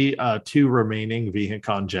the two remaining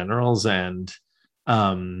Vehicon generals, and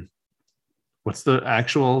what's the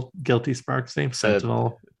actual Guilty Spark's name?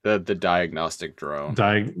 Sentinel. The diagnostic drone.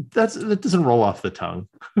 That doesn't roll off the tongue.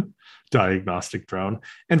 Diagnostic drone.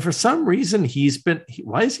 And for some reason,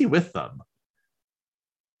 why is he with them?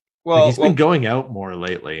 Well, he's been going out more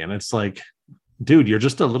lately, and it's like, dude, you're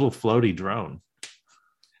just a little floaty drone.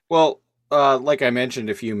 Well, like I mentioned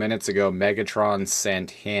a few minutes ago, Megatron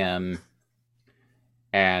sent him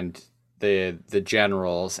and the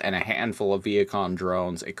generals and a handful of Vehicon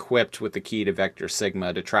drones equipped with the key to Vector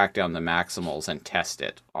Sigma to track down the Maximals and test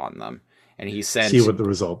it on them. And he sent... See what the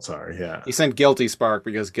results are, yeah. He sent Guilty Spark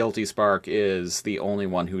because Guilty Spark is the only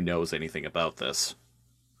one who knows anything about this.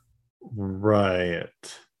 Right.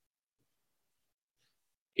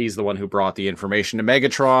 He's the one who brought the information to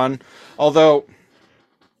Megatron. Although,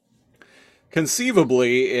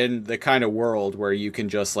 conceivably, in the kind of world where you can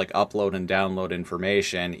just like upload and download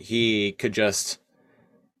information, he could just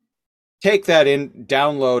take that in,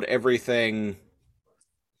 download everything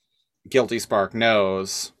Guilty Spark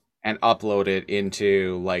knows, and upload it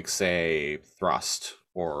into, like, say, Thrust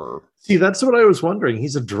or... See, that's what I was wondering.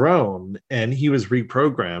 He's a drone, and he was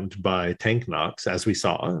reprogrammed by Tank Knox, as we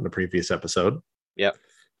saw in the previous episode. Yep.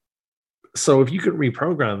 So if you could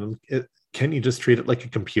reprogram them, can you just treat it like a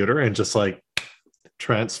computer and just like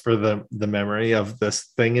transfer the memory of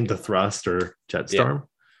this thing into Thrust or Jetstorm?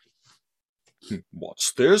 Yeah.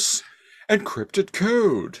 What's this? Encrypted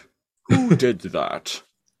code. Who did that?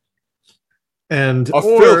 And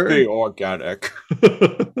filthy organic.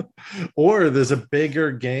 Or there's a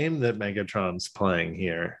bigger game that Megatron's playing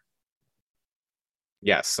here.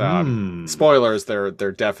 Yes. Spoilers, there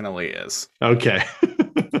definitely is. Okay.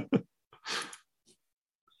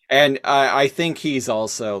 And I think he's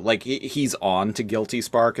also, like, he's on to Guilty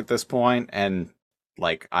Spark at this point, and,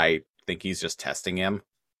 like, I think he's just testing him.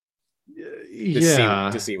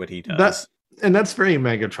 To see what he does. That's very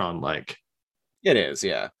Megatron-like. It is,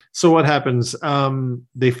 yeah. So what happens?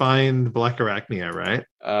 They find Black Arachnia, right?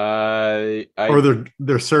 Or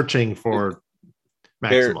they're searching for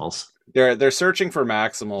Maximals. They're searching for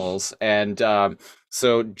Maximals, and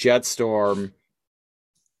so Jetstorm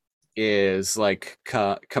is like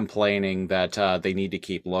complaining that they need to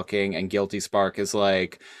keep looking, and Guilty Spark is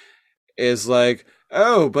like,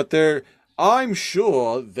 oh, but I'm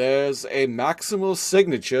sure there's a Maximal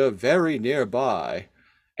signature very nearby.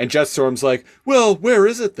 And Jetstorm's like, well, where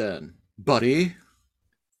is it then, buddy?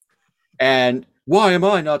 And why am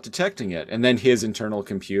I not detecting it? And then his internal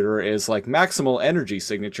computer is like, Maximal energy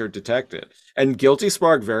signature detected. And Guilty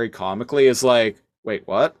Spark very comically is like, wait,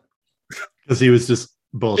 what? Because he was just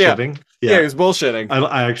bullshitting. Yeah, he was bullshitting.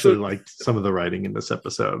 I actually liked some of the writing in this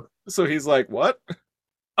episode. So he's like, what?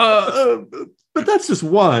 But that's just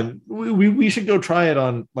one. We should go try it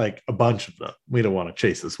on like a bunch of them. We don't want to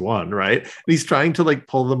chase this one, right? And he's trying to like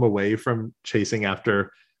pull them away from chasing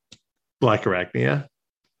after Black Arachnia.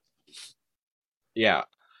 Yeah.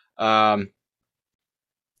 And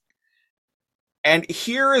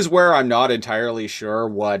here is where I'm not entirely sure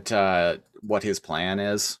what his plan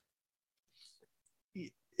is.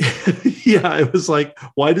 Yeah, it was like,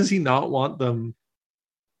 why does he not want them?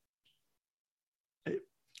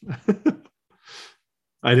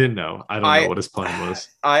 I didn't know. I don't know what his plan was.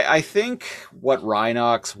 I think what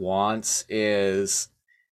Rhinox wants is,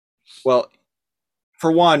 well,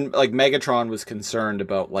 for one, like Megatron was concerned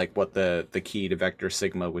about like what the key to Vector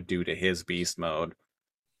Sigma would do to his beast mode.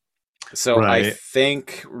 So right. I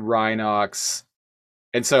think Rhinox,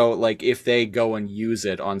 and so like if they go and use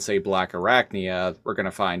it on say Black Arachnia, we're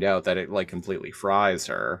gonna find out that it like completely fries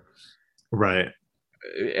her. Right.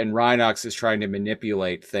 And Rhinox is trying to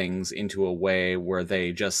manipulate things into a way where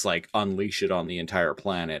they just like unleash it on the entire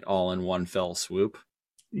planet all in one fell swoop.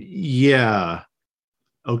 Yeah.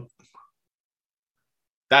 Oh.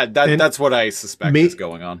 That's what I suspect is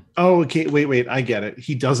going on. Oh, okay. Wait. I get it.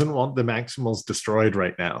 He doesn't want the Maximals destroyed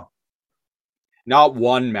right now. Not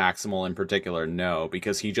one Maximal in particular, no,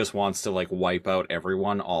 because he just wants to like wipe out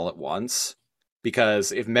everyone all at once.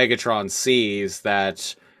 Because if Megatron sees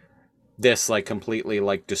that this like completely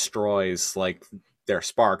like destroys like their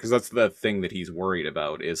spark, because that's the thing that he's worried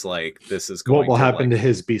about, is like this is going what will happen to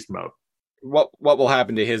his beast mode. What will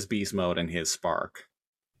happen to his beast mode and his spark.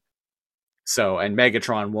 So, and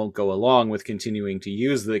Megatron won't go along with continuing to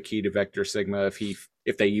use the key to Vector Sigma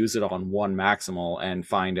if they use it on one Maximal and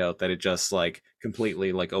find out that it just like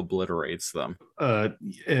completely like obliterates them.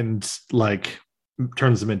 And like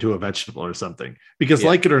turns them into a vegetable or something. Because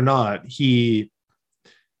like it or not, he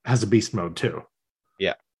has a beast mode too.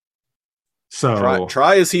 Yeah. So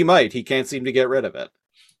try as he might, he can't seem to get rid of it.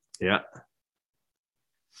 Yeah.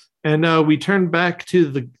 And we turn back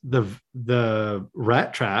to the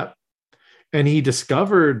rat trap, and he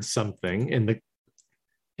discovered something in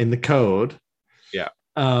the code. Yeah.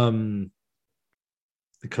 The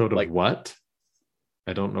code of like, what?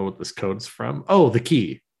 I don't know what this code's from. Oh, the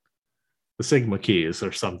key. The Sigma keys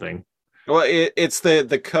or something. Well, it's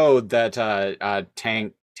the code that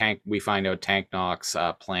Tank we find out Tank Knox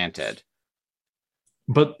planted.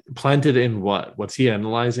 But planted in what? What's he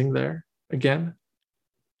analyzing there again?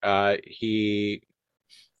 The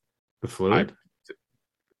fluid?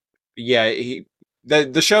 The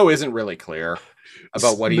show isn't really clear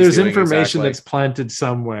about what he's doing. There's information exactly. That's planted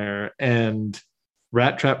somewhere, and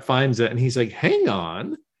Rat Trap finds it, and he's like, hang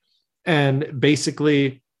on. And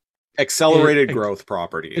basically accelerated growth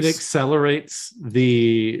properties. It accelerates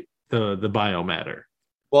the biomatter.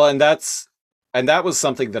 Well, and that was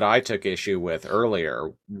something that I took issue with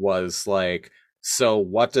earlier, was like, so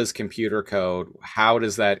what does computer code, how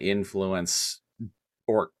does that influence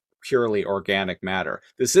or purely organic matter?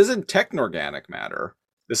 This isn't technorganic matter.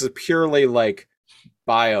 This is purely like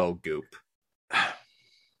bio goop.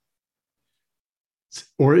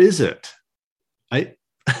 Or is it? It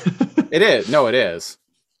is. No, it is.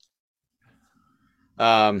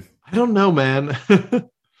 I don't know, man.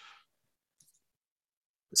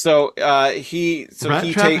 So Rat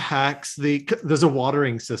Trap hacks there's a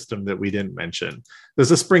watering system that we didn't mention.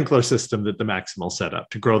 There's a sprinkler system that the Maximal set up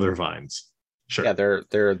to grow their vines. Sure. Yeah,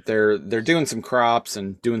 they're doing some crops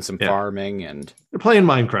and doing some farming, and they're playing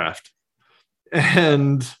Minecraft.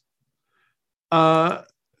 And Rat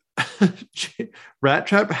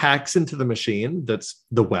Trap hacks into the machine that's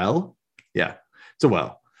the well. Yeah, it's a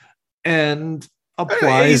well. And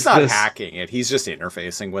applies he's not hacking it, he's just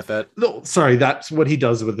interfacing with it. No, sorry, that's what he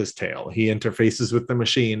does with his tail. He interfaces with the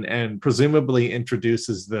machine and presumably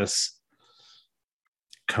introduces this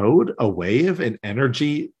code, a wave, an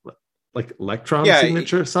energy, like electron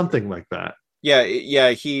signature, something like that.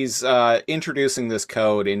 Yeah, he's introducing this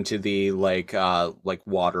code into the like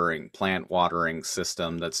plant watering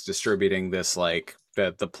system that's distributing this like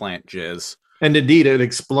the plant jizz. And indeed, it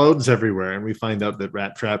explodes everywhere, and we find out that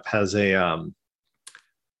Rat Trap has A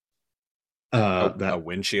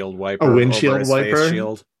windshield a wiper over windshield his face wiper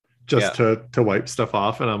shield. just to wipe stuff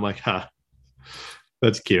off, and I'm like,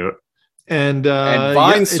 that's cute. And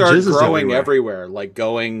vines start jizzes growing everywhere, like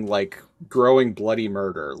growing bloody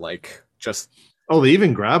murder, like just. Oh, they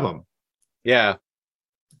even grab him. Yeah.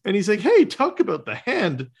 And he's like, hey, talk about the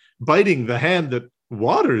hand biting the hand that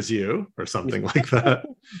waters you, or something like that.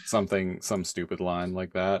 Some stupid line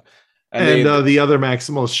like that. And the other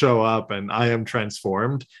Maximals show up, and I am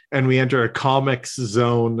transformed, and we enter a comics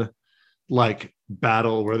zone like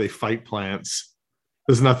battle where they fight plants.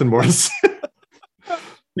 There's nothing more to say.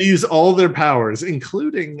 They use all their powers,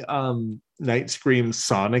 including Night Scream's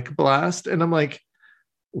Sonic Blast, and I'm like,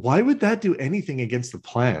 why would that do anything against the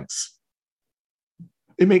plants?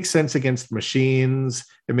 It makes sense against machines.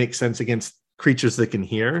 It makes sense against creatures that can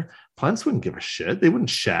hear. Plants wouldn't give a shit. They wouldn't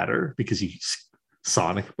shatter because he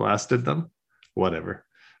Sonic blasted them. Whatever.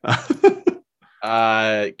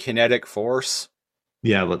 Kinetic force.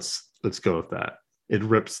 Yeah, let's go with that. It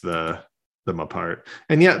rips them apart.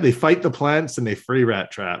 And yeah, they fight the plants and they free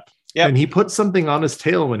Rat Trap. Yep. And he puts something on his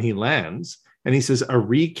tail when he lands, and he says a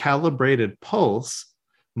recalibrated pulse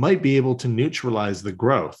might be able to neutralize the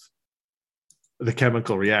growth, the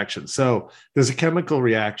chemical reaction. So there's a chemical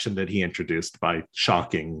reaction that he introduced by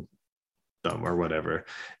shocking them or whatever.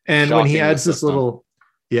 And when he adds this little,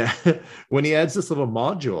 when he adds this little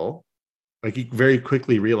module, like he very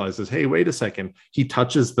quickly realizes, hey, wait a second. He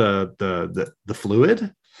touches the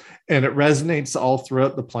fluid, and it resonates all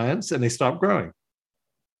throughout the plants, and they stop growing.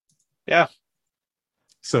 Yeah.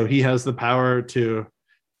 So he has the power to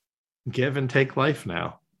give and take life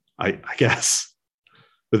now, I guess,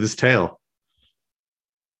 with his tail.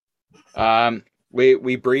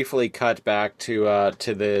 We briefly cut back to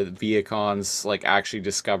the Viacons like actually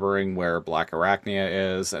discovering where Black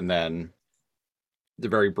Arachnia is, and then the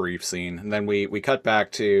very brief scene, and then we cut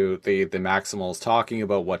back to the Maximals talking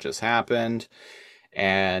about what just happened,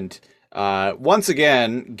 and once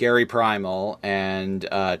again Gary Primal and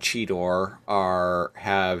Cheetor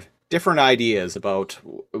have different ideas about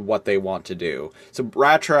what they want to do. So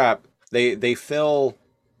Rat Trap, they fill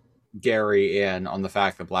Gary in on the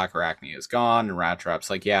fact that Black Arachnia is gone, and Rat Trap's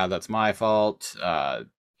like, yeah, that's my fault.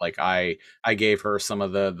 Like I gave her some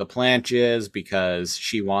of the plant jizz because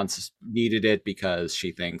she needed it because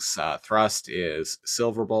she thinks Thrust is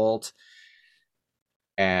Silverbolt.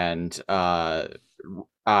 And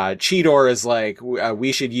Cheetor is like,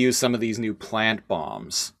 we should use some of these new plant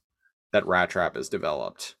bombs that Rat Trap has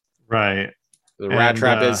developed. Right. The Rat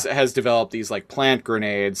Trap has developed these like plant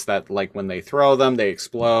grenades that like when they throw them, they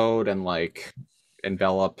explode and like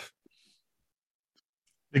envelop.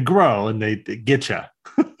 They grow and they get you.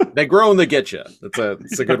 They grow and they get you.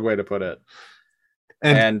 That's a good way to put it.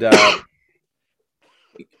 And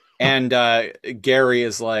Gary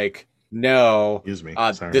is like, no, excuse me.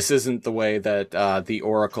 This isn't the way that the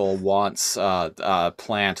Oracle wants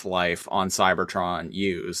plant life on Cybertron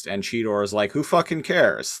used. And Cheetor is like, who fucking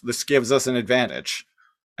cares? This gives us an advantage.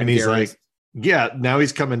 And he's like, yeah, now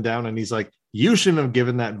he's coming down and he's like, you shouldn't have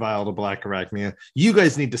given that vial to Black Arachnia. You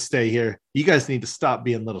guys need to stay here. You guys need to stop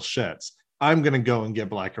being little shits. I'm going to go and get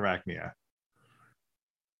Black Arachnia.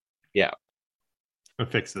 Yeah. And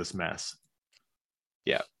fix this mess.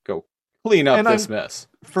 Yeah, go clean up this mess.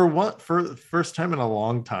 For the first time in a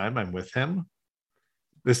long time, I'm with him.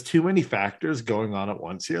 There's too many factors going on at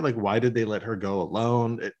once here. Like, why did they let her go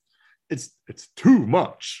alone? It's too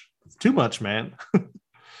much. It's too much, man.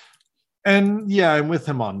 And yeah, I'm with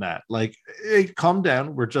him on that. Like, hey, calm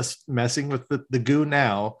down. We're just messing with the goo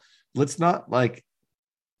now. Let's not like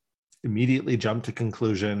immediately jump to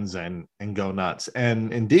conclusions and go nuts.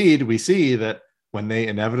 And indeed, we see that when they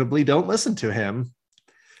inevitably don't listen to him,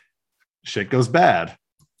 shit goes bad.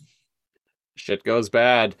 Shit goes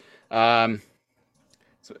bad. The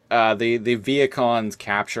Viacons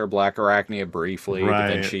capture Black Arachnia briefly,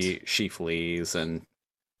 right. But then she flees and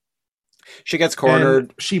she gets cornered.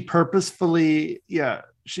 And she purposefully,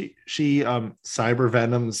 she cyber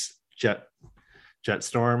venoms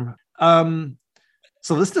Jetstorm.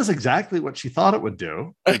 So this does exactly what she thought it would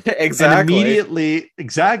do. Exactly. And immediately,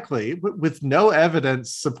 exactly, but with no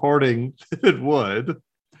evidence supporting it would.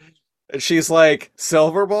 She's like,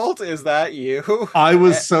 Silverbolt, is that you? I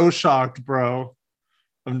was so shocked, bro.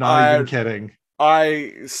 I'm not even kidding.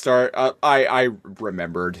 I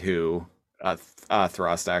remembered who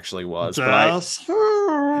Thrust actually was.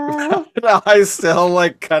 I still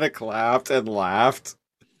like kind of clapped and laughed.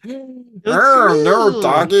 No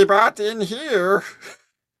doggy bot in here.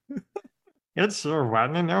 It's your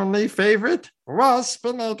one and only favorite,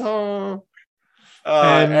 Waspinator.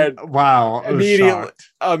 And wow,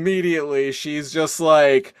 immediately she's just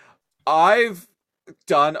like, I've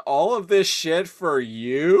done all of this shit for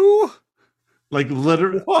you? Like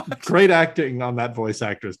literally great acting on that voice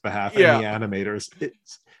actor's behalf and the animators.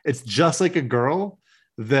 It's just like a girl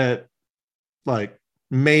that like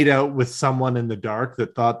made out with someone in the dark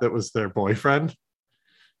that thought that was their boyfriend.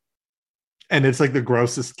 And it's like the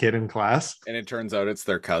grossest kid in class. And it turns out it's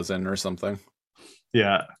their cousin or something.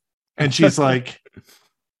 Yeah. And she's like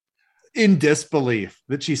in disbelief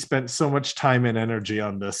that she spent so much time and energy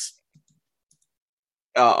on this.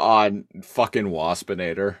 On fucking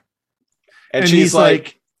Waspinator. And she's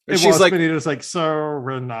like Waspinator's like, so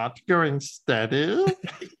we're not going steady?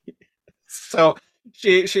 So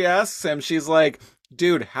she asks him, she's like,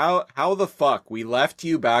 dude, how the fuck? We left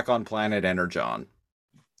you back on planet Energon.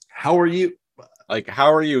 How are you? Like,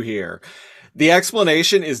 how are you here? The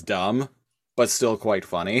explanation is dumb, but still quite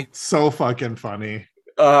funny. So fucking funny.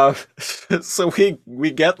 So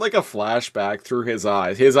we get like a flashback through his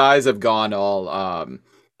eyes. His eyes have gone all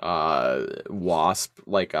wasp,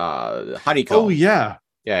 like honeycomb. Oh yeah.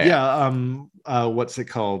 Yeah. What's it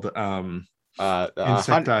called?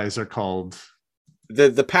 Insect eyes are called.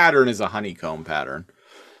 The pattern is a honeycomb pattern.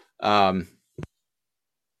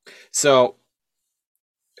 So,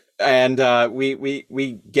 and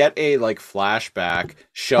we get a like flashback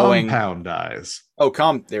showing compound eyes. Oh,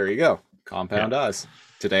 there you go. Compound eyes.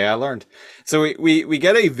 Today I learned. So we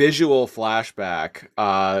get a visual flashback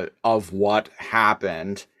of what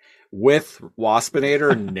happened with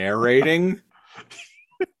Waspinator narrating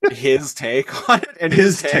his take on it, and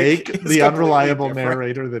his take, the unreliable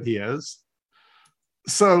narrator that he is.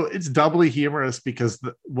 So it's doubly humorous because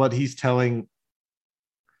what he's telling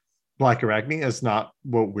Black Arachne is not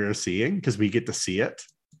what we're seeing because we get to see it.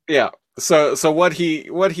 Yeah. So what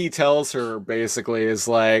he tells her basically is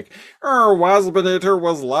like, Waspinator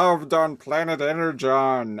was loved on planet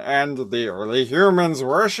Energon, and the early humans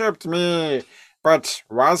worshipped me. But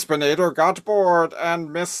Waspinator got bored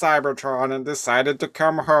and missed Cybertron and decided to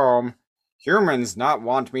come home. Humans not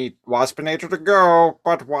want Waspinator to go,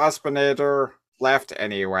 but Waspinator left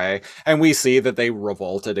anyway. And we see that they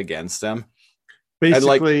revolted against him.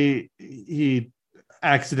 Basically, he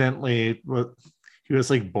accidentally... He was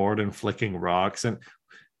like bored and flicking rocks, and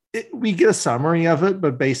we get a summary of it,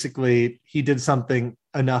 but basically he did something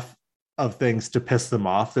enough of things to piss them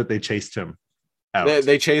off that they chased him out.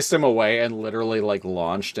 They chased him away and literally like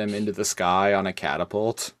launched him into the sky on a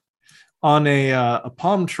catapult. On a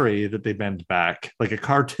palm tree that they bent back, like a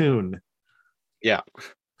cartoon. Yeah.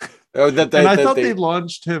 And I thought they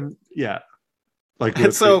launched him, yeah. Like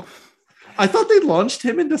so I thought they launched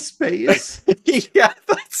him into space. Yeah,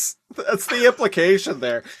 that's the implication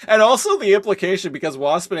there. And also the implication because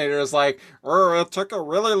Waspinator is like, it took a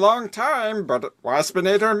really long time, but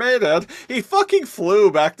Waspinator made it. He fucking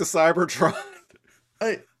flew back to Cybertron.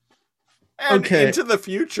 Into the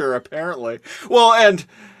future, apparently. Well, and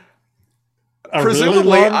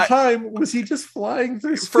presumably, really long time. Was he just flying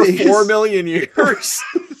through space? For 4 million years?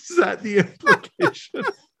 Is that the implication?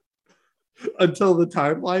 Until the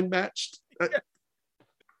timeline matched?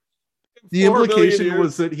 The implication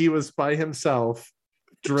was that he was by himself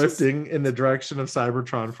drifting in the direction of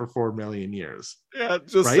Cybertron for 4 million years. Yeah,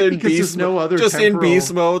 just right? in because beast there's no other in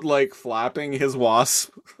beast mode, like flapping his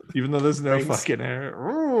wasp. Even though there's no fucking air.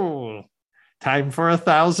 Ooh, time for a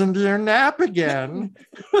 1,000-year nap again.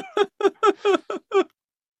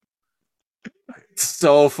 It's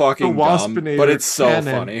so fucking dumb, but it's so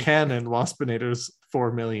funny. Canon Waspinator's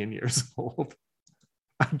 4 million years old,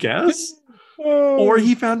 I guess. Or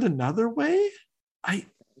he found another way?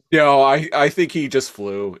 No, I think he just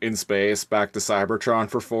flew in space back to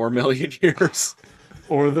Cybertron for 4 million years.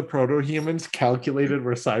 Or the proto-humans calculated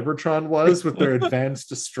where Cybertron was with their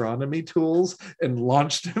advanced astronomy tools and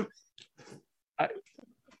launched him.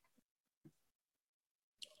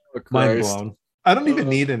 Mind blown. I don't even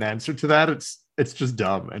need an answer to that. It's just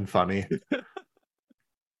dumb and funny.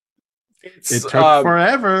 It took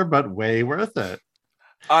forever, but way worth it.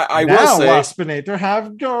 I will say, Waspinator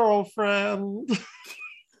have girlfriend.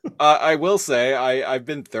 I will say, I've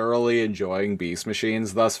been thoroughly enjoying Beast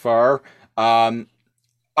Machines thus far. I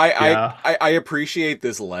appreciate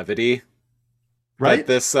this levity, right?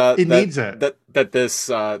 Needs it.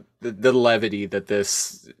 The levity that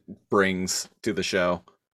this brings to the show,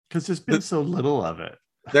 because there's been so little of it.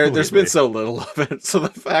 There's been Completely. so little of it. So the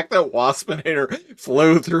fact that Waspinator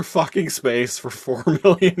flew through fucking space for 4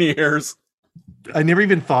 million years. I never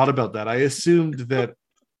even thought about that. I assumed that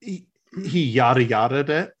he yada yada'd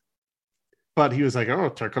it, but he was like, "Oh,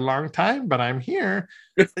 it took a long time, but I'm here."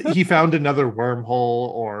 He found another wormhole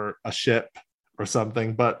or a ship or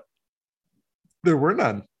something, but there were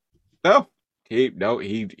none.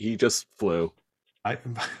 He just flew I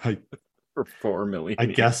I, for 4 million I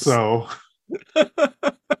guess years. so.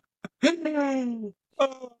 And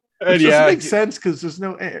Which doesn't yeah, make sense because there's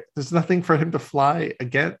no air. There's nothing for him to fly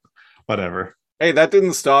again. Whatever. hey, that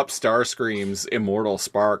didn't stop Starscream's immortal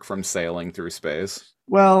spark from sailing through space.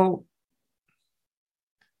 Well,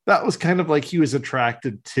 that was kind of like he was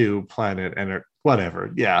attracted to planet and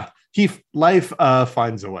whatever. Yeah, life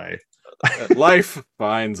finds a way. Life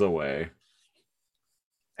finds a way.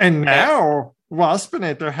 And now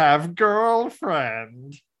Waspinator have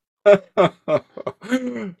girlfriend.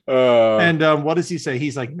 And And what does he say?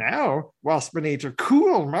 He's like, now Waspinator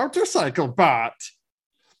cool motorcycle bot.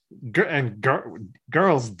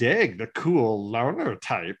 Girls dig the cool loner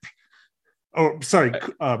type. Oh, sorry,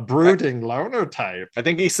 brooding loner type. I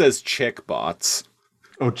think he says chick bots.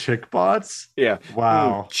 Oh, chick bots? Yeah.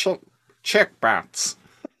 Wow. Chick bots.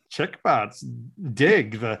 Chick bots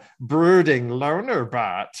dig the brooding loner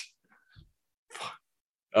bot.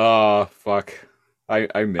 Oh, fuck. I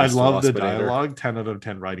I missed love the Waspinator. dialogue. 10 out of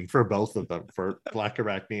 10 writing for both of them, for Black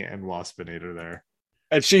Arachne and Waspinator there.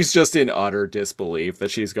 And she's just in utter disbelief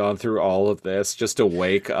that she's gone through all of this just to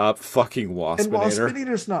wake up fucking And Waspinator.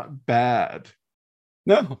 Waspinator's not bad,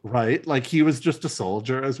 No. right? Like he was just a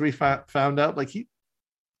soldier, as we found out. Like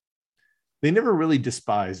they never really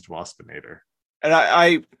despised Waspinator.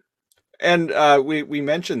 And we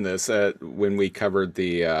mentioned this when we covered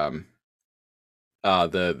the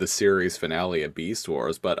series finale of Beast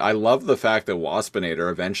Wars, but I love the fact that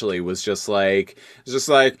Waspinator eventually was just like,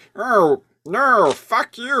 oh no,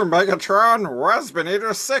 fuck you, Megatron.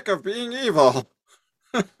 Waspinator's sick of being evil.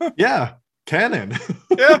 Yeah, canon.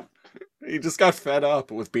 Yeah, he just got fed up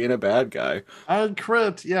with being a bad guy. I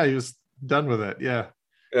crit. Yeah, he was done with it. Yeah.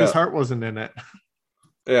 Yeah, His heart wasn't in it.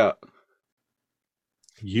 yeah.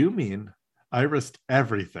 You mean I risked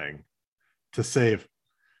everything to save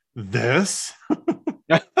this?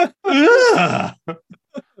 Ugh!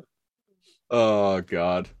 Oh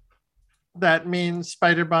god. That means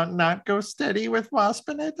Spider-Bot not go steady with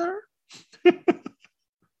Waspinator?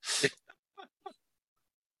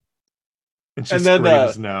 And she And then,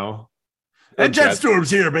 screams no. And and Jet-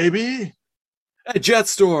 Jetstorm's here, baby.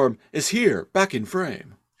 Jetstorm is here, back in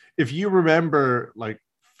frame. If you remember, like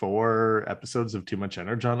 4 episodes of Too Much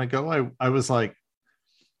Energon ago, I was like,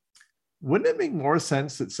 wouldn't it make more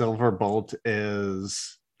sense that Silverbolt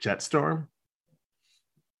is Jetstorm?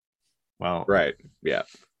 Well, Right. Yeah.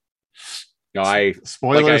 No,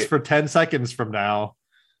 spoilers for 10 seconds from now.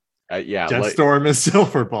 yeah, Jetstorm is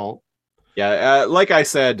Silverbolt. yeah, like I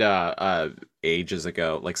said ages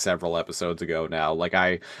ago, like several episodes ago now, like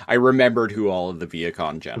I remembered who all of the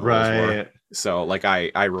Viacom generals were. Right. So like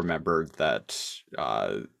I remembered that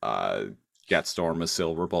Jetstorm was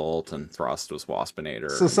Silverbolt and Thrust was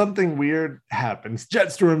Waspinator. So something weird happens.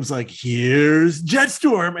 Jetstorm's like, here's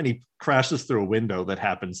Jetstorm. And he crashes through a window that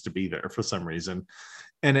happens to be there for some reason.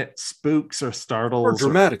 And it spooks or for startles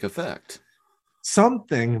dramatic effect.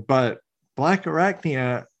 something. But Black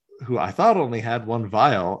Arachnia, who I thought only had 1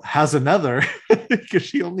 vial, has another because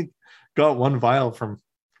she only got 1 vial from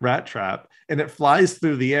Rat Trap. And it flies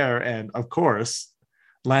through the air and, of course,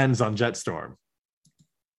 lands on Jetstorm.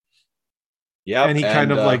 Yeah, And he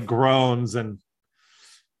kind of like groans and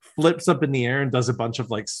flips up in the air and does a bunch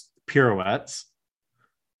of like pirouettes.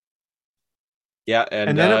 yeah,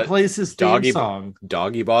 And then it plays his theme Doggy- song.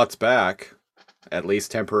 Doggybot's back, at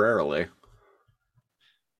least temporarily.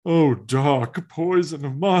 Oh, dark poison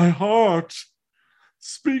of my heart,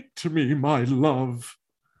 speak to me, my love.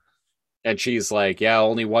 And she's like, yeah,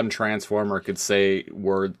 only one Transformer could say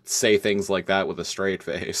things like that with a straight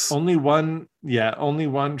face. Only one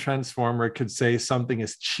Transformer could say something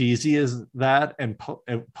as cheesy as that and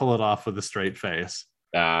pull it off with a straight face.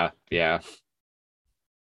 Yeah.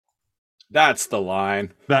 That's the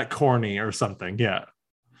line. That corny or something, yeah.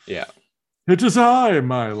 Yeah. It is I,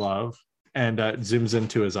 my love. And it zooms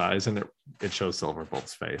into his eyes and it shows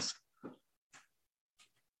Silverbolt's face.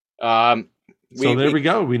 So there we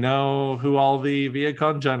go. We know who all the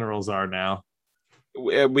Viacom generals are now.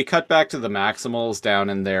 We cut back to the Maximals down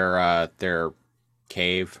in their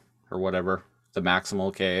cave or whatever, the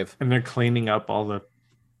Maximal cave. And they're cleaning up all the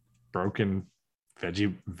broken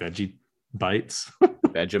veggie bites.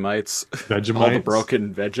 Vegemites. All the Vegemites.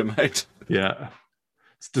 broken Vegemite. Yeah.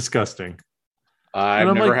 It's disgusting. I've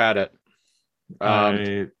I'm never like, had it.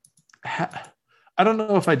 I don't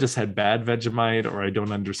know if I just had bad Vegemite or I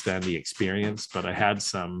don't understand the experience, but I had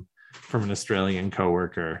some from an Australian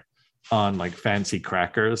coworker on like fancy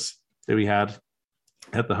crackers that we had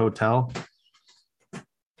at the hotel.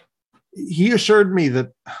 He assured me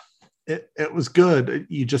that it was good.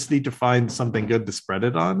 You just need to find something good to spread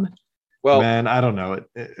it on. Well, man, I don't know.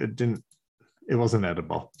 It wasn't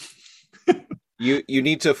edible. you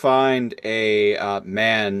need to find a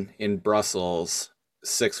man in Brussels,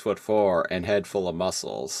 6'4" and head full of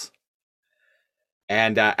muscles,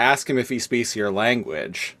 and ask him if he speaks your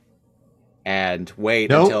language, and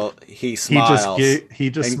wait until he smiles. He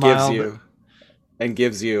just smiled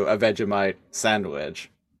gives you a Vegemite sandwich.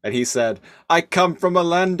 And he said, "I come from a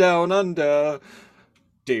land down under.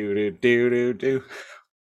 Do do do do do.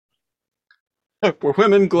 Where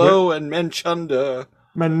women glow and men chunder.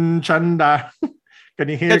 Men chunder. Can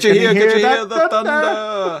you hear? Can you hear the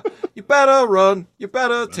thunder? You better run. You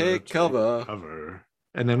better take cover."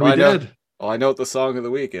 And then we did. I know what the song of the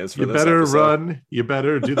week is for you this better episode. Run. You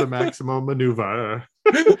better do the maximum maneuver.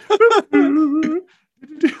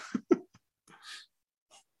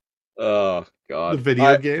 Oh God! The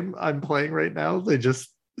video game I'm playing right now, they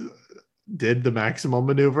just did the maximum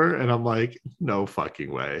maneuver, and I'm like, no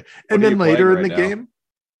fucking way. And then later in the game,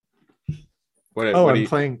 I'm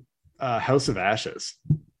playing House of Ashes.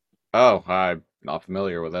 Oh, I'm not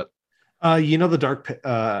familiar with it. You know the Dark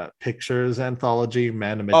Pictures anthology,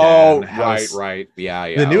 Man of Medan. Oh, right.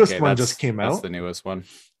 Yeah. The newest one just came out. That's the newest one.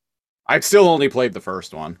 I've still only played the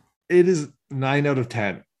first one. It is 9 out of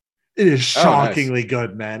 10. It is shockingly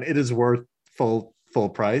good, man. It is worth full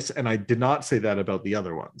price. And I did not say that about the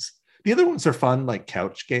other ones. The other ones are fun, like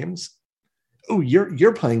couch games. Oh,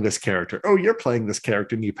 you're playing this character. Oh, you're playing this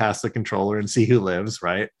character, and you pass the controller and see who lives,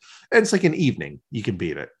 right? And it's like an evening. You can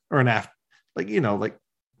beat it. Or an after, Yeah,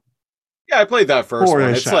 I played that first one.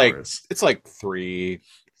 It's It's like three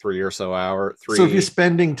or so hours. So if you're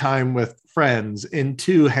spending time with friends in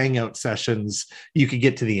 2 hangout sessions, you could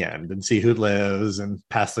get to the end and see who lives and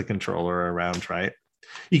pass the controller around, right?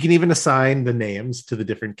 You can even assign the names to the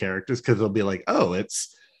different characters because they'll be like, oh,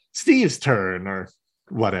 it's Steve's turn or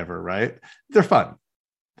whatever, right? They're fun.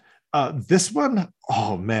 This one,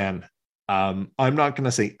 oh man, I'm not going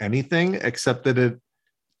to say anything except that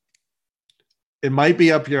it might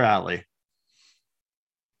be up your alley.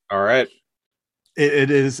 All right.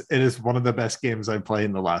 It is one of the best games I've played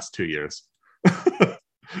in the last 2 years.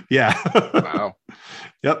 Yeah. Wow.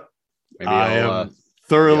 Yep. Maybe I am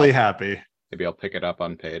thoroughly happy. Maybe I'll pick it up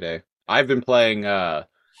on payday. I've been playing, and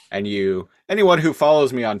anyone who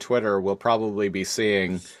follows me on Twitter will probably be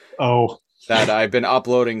seeing that I've been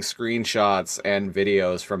uploading screenshots and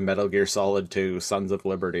videos from Metal Gear Solid 2 Sons of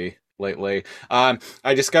Liberty lately. I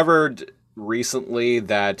discovered recently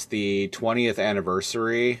that the 20th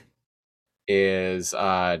anniversary is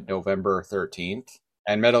November 13th,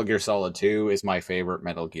 and Metal Gear Solid 2 is my favorite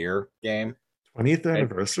Metal Gear game. 20th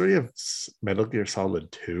anniversary of Metal Gear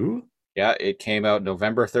Solid 2? Yeah, it came out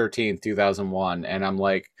November 13th, 2001, and I'm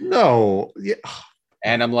like, no. Yeah.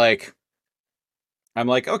 And I'm like,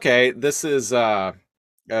 okay, this is well,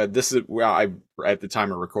 at the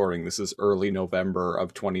time of recording, this is early November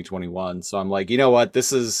of 2021. So I'm like, you know what?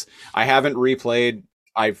 I haven't replayed.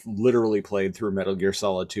 I've literally played through Metal Gear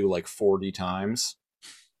Solid 2 like 40 times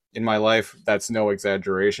in my life. That's no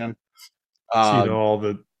exaggeration. So you know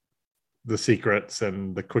all the secrets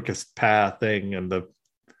and the quickest pathing and the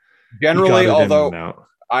generally, although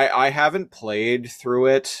I haven't played through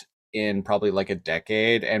it in probably like a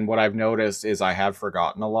decade, and what I've noticed is I have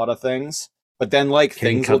forgotten a lot of things. But then like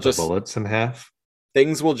things will just bullets in half.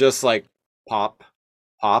 Things will just like pop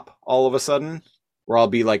all of a sudden, where I'll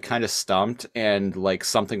be like kind of stumped and like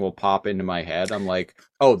something will pop into my head. I'm like,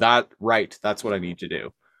 oh, that's what I need to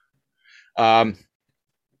do. By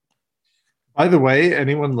the way,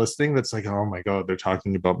 anyone listening that's like, oh my God, they're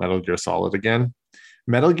talking about Metal Gear Solid again.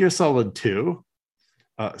 Metal Gear Solid 2,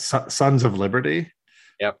 Sons of Liberty.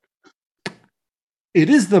 Yep. It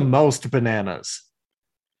is the most bananas.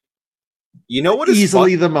 You know what is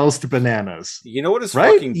easily the most bananas? You know what is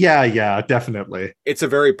right? fucking... Yeah, definitely. It's a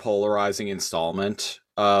very polarizing installment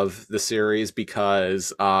of the series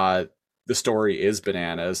because the story is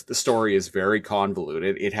bananas. The story is very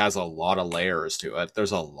convoluted. It has a lot of layers to it.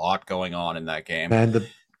 There's a lot going on in that game. And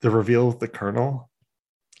the reveal of the Colonel.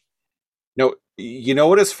 No, you know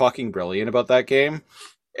what is fucking brilliant about that game?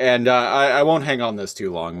 And I won't hang on this too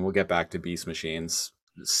long. We'll get back to Beast Machines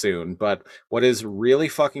soon. But what is really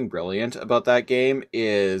fucking brilliant about that game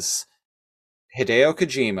is Hideo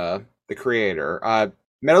Kojima, the creator.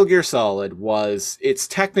 Metal Gear Solid it's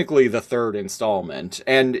technically the third installment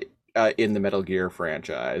and in the Metal Gear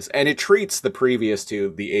franchise, and it treats the previous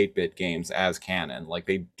two, the 8-bit games, as canon. Like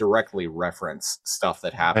they directly reference stuff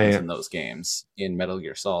that happens in those games in Metal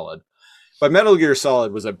Gear Solid. But Metal Gear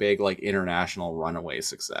Solid was a big like international runaway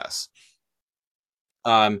success.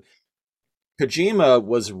 Kojima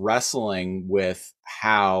was wrestling with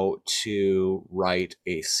how to write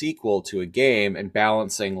a sequel to a game and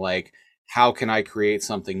balancing like, how can I create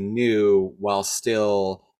something new while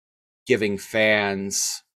still giving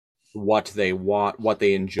fans what they want, what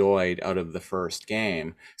they enjoyed out of the first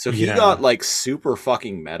game. So he got like super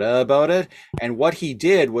fucking meta about it. And what he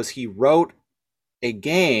did was he wrote a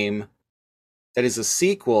game that is a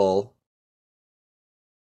sequel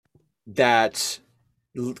that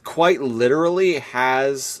quite literally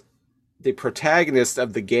has the protagonist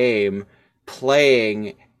of the game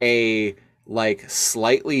playing a like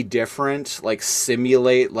slightly different, like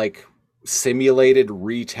simulated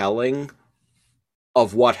retelling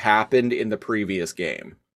of what happened in the previous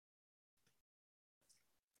game.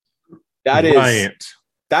 That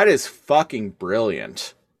is fucking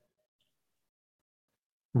brilliant.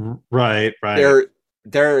 Right.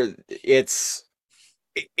 It's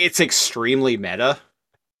extremely meta,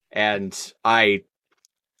 and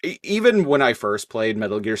even when I first played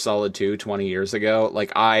Metal Gear Solid 2 20 years ago,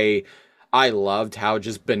 like I loved how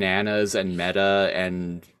just bananas and meta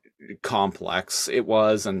and complex it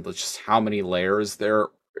was, and just how many layers there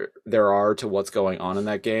are to what's going on in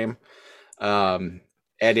that game. And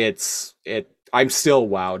I'm still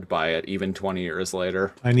wowed by it even 20 years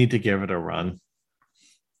later. I need to give it a run.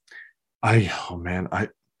 I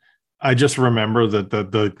just remember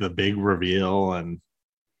the big reveal, and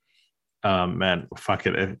man, fuck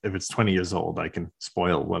it. If it's 20 years old, I can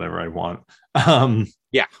spoil whatever I want.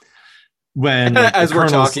 Yeah. When as we're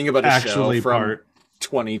talking about a show from part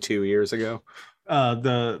 22 years ago,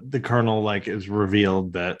 the colonel like is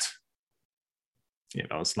revealed that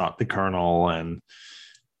it's not the colonel, and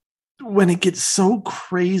when it gets so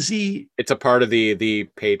crazy, it's a part of the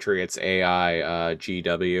Patriots AI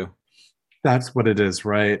GW. That's what it is,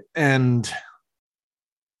 right? And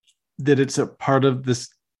that it's a part of this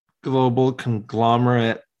global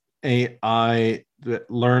conglomerate AI that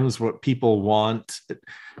learns what people want.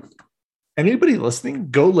 Anybody listening,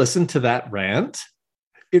 go listen to that rant.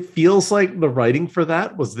 It feels like the writing for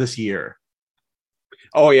that was this year.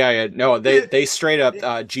 Oh yeah. No, they straight up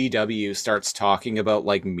GW starts talking about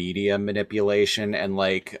like media manipulation and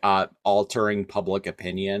like altering public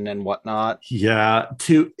opinion and whatnot. Yeah,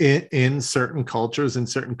 in certain cultures, in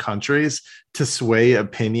certain countries, to sway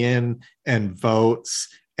opinion and votes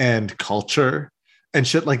and culture and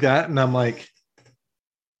shit like that. And I'm like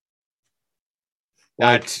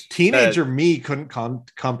teenager me couldn't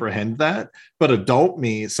comprehend that, but adult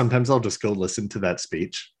me, sometimes I'll just go listen to that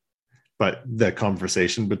speech. But the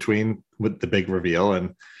conversation with the big reveal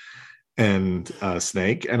and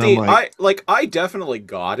Snake, and I'm like, I definitely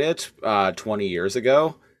got it 20 years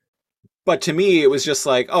ago, but to me it was just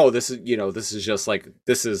like, oh, this is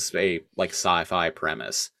a like sci-fi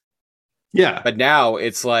premise. Yeah, but now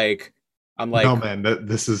it's like, I'm like, no man,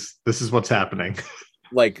 this is what's happening.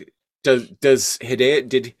 Like, did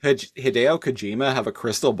Hideo Kojima have a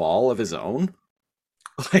crystal ball of his own?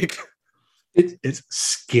 Like. It's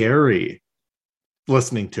scary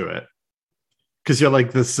listening to it, because you're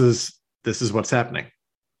like, this is what's happening.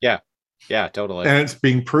 Yeah, totally. And it's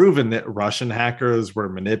being proven that Russian hackers were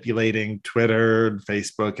manipulating Twitter,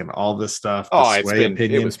 Facebook, and all this stuff to sway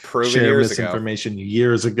opinion, it was proven share years misinformation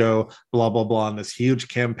years ago, blah blah blah, on this huge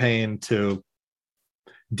campaign to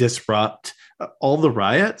disrupt all the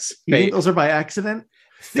riots. You think those are by accident?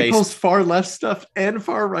 They post far left stuff and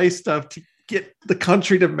far right stuff to get the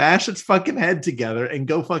country to mash its fucking head together and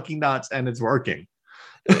go fucking nuts, and it's working.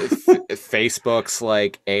 Facebook's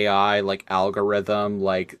like AI like algorithm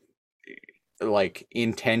like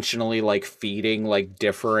intentionally like feeding like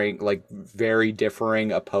differing, like very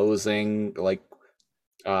differing opposing like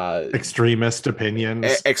extremist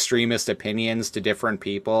opinions to different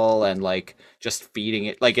people, and like just feeding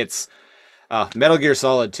it. Like, it's Metal Gear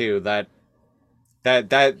Solid 2, that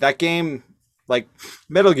game. Like,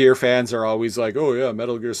 Metal Gear fans are always like, oh yeah,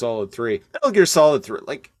 Metal Gear Solid 3. Metal Gear Solid 3,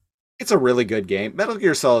 like, it's a really good game. Metal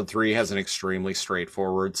Gear Solid 3 has an extremely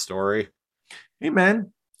straightforward story. Hey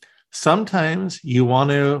man, sometimes you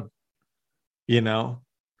want to,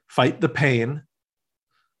 fight the pain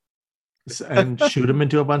and shoot them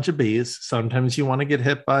into a bunch of bees. Sometimes you want to get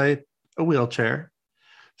hit by a wheelchair.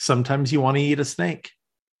 Sometimes you want to eat a snake.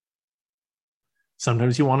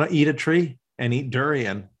 Sometimes you want to eat a tree and eat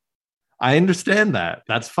durian. I understand that.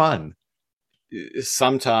 That's fun.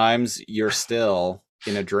 sometimes you're still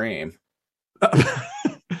in a dream.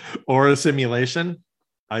 Or a simulation.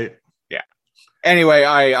 Anyway,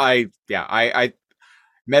 I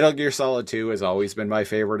Metal Gear Solid 2 has always been my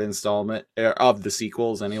favorite installment of the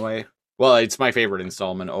sequels anyway. Well, it's my favorite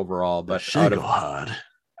installment overall, but out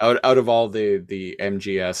of all the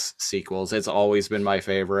MGS sequels, it's always been my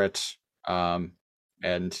favorite. And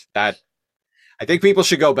that I think people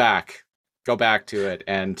should go back to it,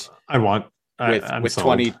 and with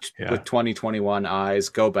 2021 eyes,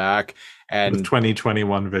 go back and with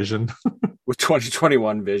 2021 vision. With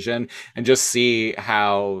 2021 vision, and just see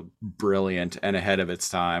how brilliant and ahead of its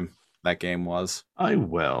time that game was. I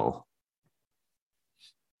will.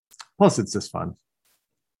 Plus, it's just fun.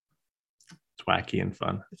 It's wacky and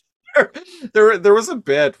fun. There was a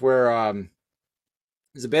bit where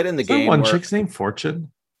there's a bit in the game. One chick's named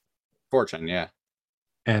Fortune. Fortune, yeah.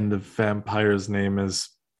 And the vampire's name is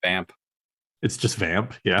Vamp. It's just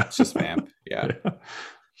Vamp, yeah. It's just Vamp, yeah. Yeah.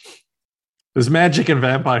 There's magic and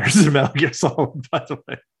vampires in Metal Gear Solid, by the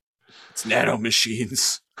way. It's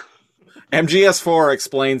nanomachines. MGS4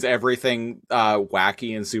 explains everything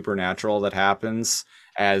wacky and supernatural that happens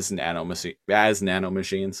as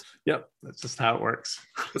nanomachines. Yep, that's just how it works.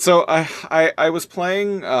 So I was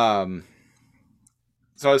playing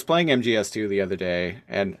MGS2 the other day,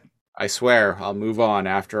 and I swear I'll move on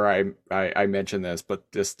after I mention this,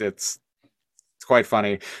 but just it's quite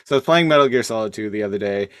funny. So I was playing Metal Gear Solid 2 the other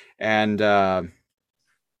day, and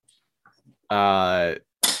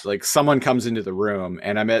like someone comes into the room,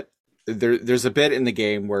 and there's a bit in the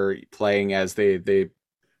game where playing as the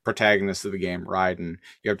protagonist of the game, Raiden,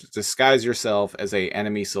 you have to disguise yourself as a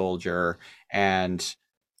enemy soldier and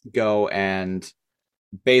go and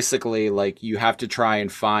basically like you have to try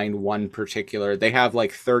and find one particular. They have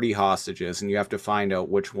like 30 hostages, and you have to find out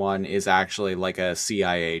which one is actually like a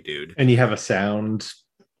CIA dude. And you have a sound.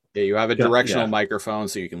 Yeah, you have a directional microphone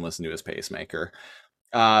so you can listen to his pacemaker.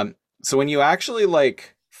 So when you actually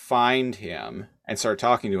like find him and start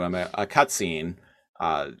talking to him, a cutscene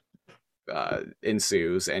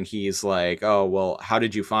ensues, and he's like, "Oh, well, how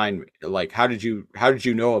did you find me? Like, how did you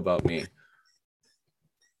know about me?"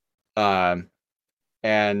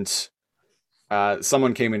 And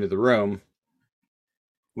someone came into the room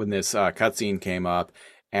when this cutscene came up,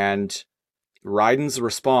 and Raiden's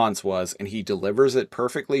response was, and he delivers it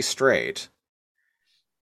perfectly straight,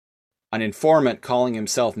 "An informant calling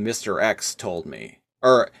himself Mr. X told me,"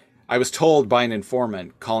 or I was told by an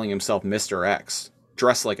informant calling himself Mr. X,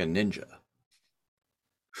 dressed like a ninja.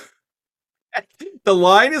 The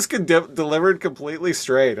line is delivered completely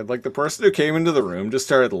straight, and like the person who came into the room just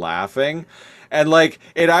started laughing, and like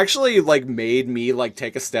it actually like made me like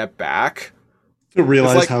take a step back to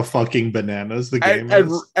realize how fucking bananas the game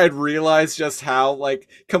is, and realize just how like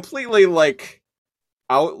completely like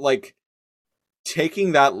out like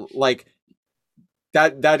taking that like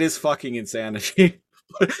that is fucking insanity.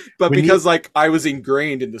 But because like I was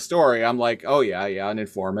ingrained in the story, I'm like, oh yeah, an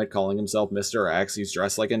informant calling himself Mr. X, he's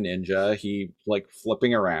dressed like a ninja, he like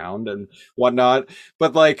flipping around and whatnot.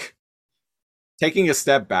 But like taking a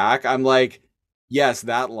step back, I'm like, yes,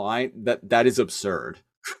 that line that is absurd.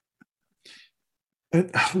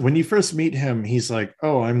 When you first meet him, he's like,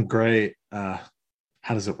 "Oh, I'm great. How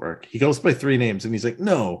does it work?" He goes by 3 names, and he's like,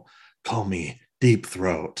 "No, call me Deep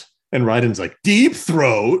Throat." And Raiden's like, "Deep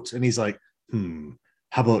Throat," and he's like,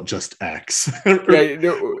 "How about just X?" How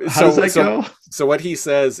does that go? So what he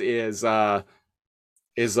says is Raiden's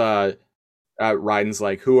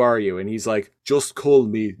like, "Who are you?" And he's like, "Just call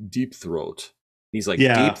me Deep Throat." He's like,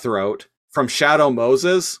 "Deep Throat from Shadow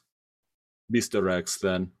Moses, Mr. X."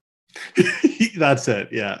 Then that's it.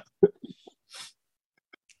 Yeah,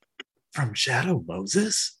 from Shadow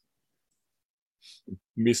Moses,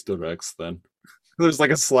 Mr. X. Then there's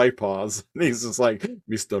like a slight pause. He's just like,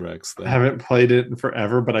 Mr. X. Then I haven't played it in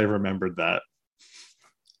forever, but I remembered that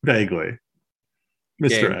vaguely.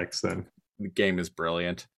 Mr. X. Then the game is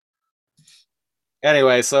brilliant.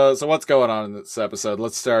 Anyway, so what's going on in this episode?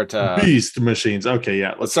 Let's start Beast Machines. Okay,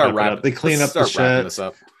 yeah. Let's start wrapping up. They clean up the shit.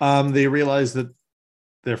 They realize that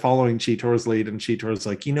they're following Cheetor's lead, and Cheetor's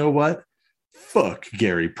like, "You know what? Fuck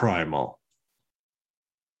Gary Primal.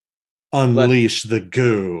 Unleash the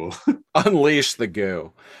goo." Unleash the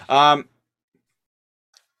goo.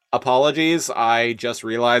 Apologies, I just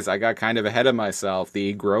realized I got kind of ahead of myself.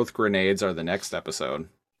 The growth grenades are the next episode.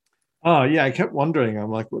 Oh, yeah, I kept wondering.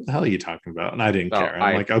 I'm like, what the hell are you talking about? And I didn't care.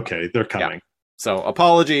 I'm like, okay, they're coming. Yeah. So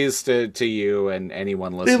apologies to you and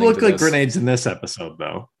anyone listening. They look like grenades in this episode,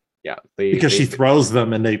 though. Yeah. Because she throws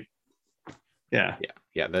them and they... Yeah.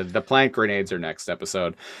 Yeah. The plant grenades are next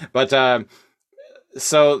episode. But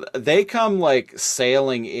So they come like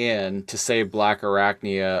sailing in to save Black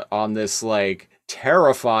Arachnia on this like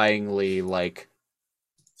terrifyingly like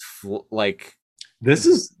This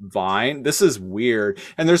is vine. This is weird.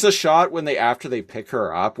 And there's a shot when they after they pick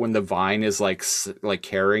her up when the vine is like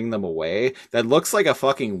carrying them away that looks like a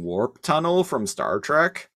fucking warp tunnel from Star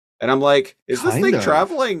Trek. And I'm like, is this Kind thing of.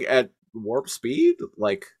 traveling at warp speed?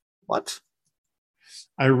 Like what?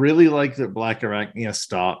 I really like that Black Arachnia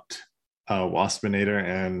stopped Waspinator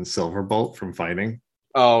and Silverbolt from fighting.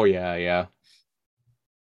 Oh yeah, yeah.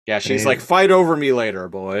 Yeah, she's Hey. like, fight over me later,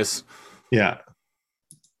 boys. Yeah.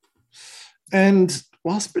 And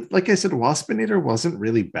like I said, Waspinator wasn't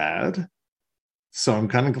really bad. So I'm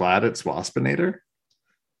kind of glad it's Waspinator.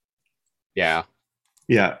 Yeah.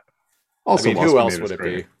 Yeah. Also, I mean, who else Waspinator's would it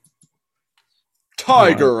great. be?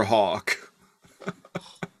 Tiger Hawk.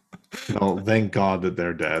 No, thank God that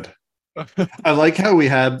they're dead. I like how we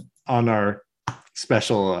had on our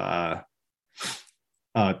special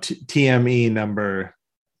TME number.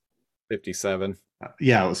 57.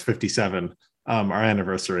 Yeah, it was 57. Our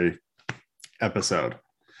anniversary episode.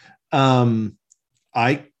 The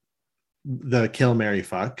kill Mary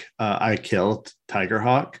fuck. I killed Tiger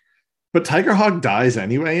Hawk, but Tiger Hawk dies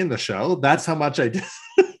anyway in the show. That's how much I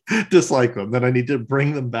dislike them. That I need to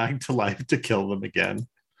bring them back to life to kill them again.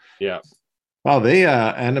 Yeah. Wow, they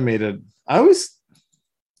animated. They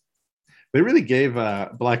really gave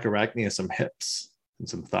Black Arachnia some hips and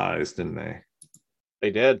some thighs, didn't they?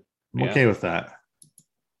 They did. I'm okay with that.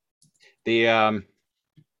 The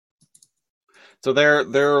so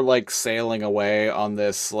they're like sailing away on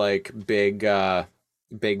this like big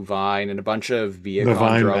vine, and a bunch of The Viacom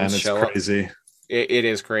Vine drones Man is show up. crazy. It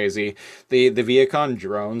is crazy. The Viacom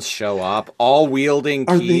drones show up, all wielding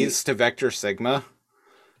Are keys to Vector Sigma.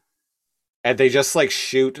 And they just like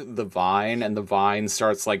shoot the vine, and the vine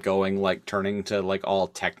starts like going like turning to like all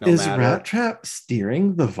techno Is matter. Rat Trap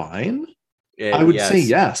steering the Vine? I would say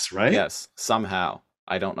yes, right? Yes, somehow.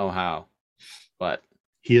 I don't know how, but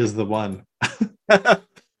He is the one. and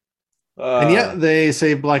And yet they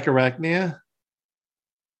save Black Arachnia.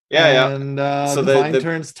 yeah. And So the Vine the-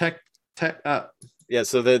 turns tech. Yeah,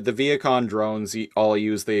 so the Viacom drones all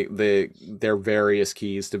use their various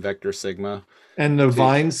keys to Vector Sigma. And the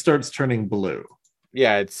Vine starts turning blue.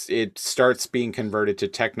 Yeah, it starts being converted to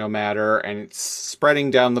technomatter, and it's spreading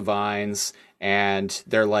down the vines, and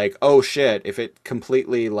they're like, oh shit, if it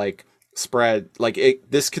completely like spread, like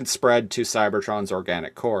this can spread to Cybertron's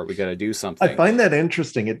organic core. We got to do something. I find that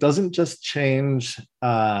interesting. It doesn't just change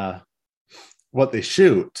what they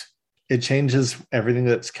shoot. It changes everything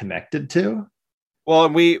that's connected to. Well,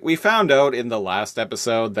 and we found out in the last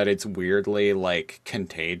episode that it's weirdly like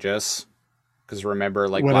contagious. Because remember,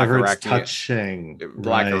 like Whenever Black it's Arachnia, touching.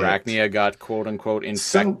 Black right. Arachnia got quote unquote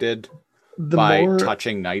infected The by more,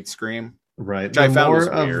 touching Night Scream. right. which The I found was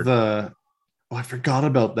more of weird. the. Oh, I forgot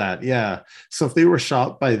about that. Yeah. So if they were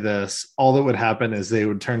shot by this, all that would happen is they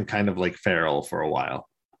would turn kind of like feral for a while.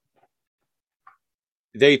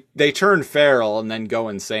 They turn feral and then go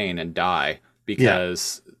insane and die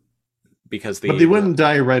because But they wouldn't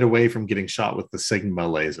die right away from getting shot with the Sigma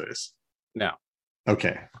lasers. No.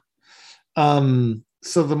 Okay.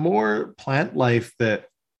 So the more plant life that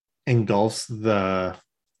engulfs the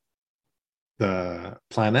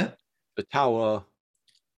planet, The tower.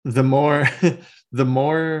 the more the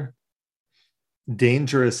more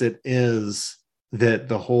dangerous it is that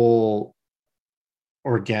the whole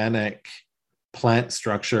organic plant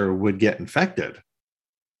structure would get infected.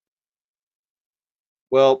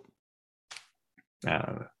 Well, I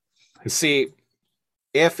don't know. see,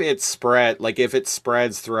 if it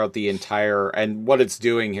spreads throughout the entire, and what it's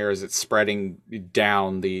doing here is it's spreading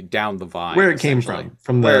down the vine. Where it came essentially.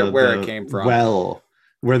 from Where the it came from. well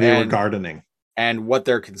where they were And- gardening. And what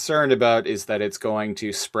they're concerned about is that it's going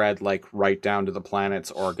to spread like right down to the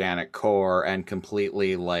planet's organic core and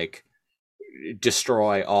completely like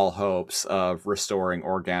destroy all hopes of restoring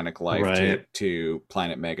organic life Right. to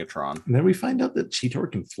planet Megatron. And then we find out that Cheetor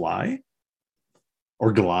can fly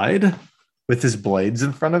or glide with his blades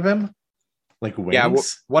in front of him, like wings. Yeah,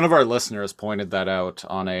 one of our listeners pointed that out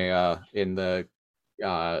on in the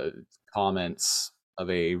comments of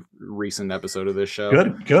a recent episode of this show.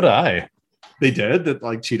 Good eye. They did that,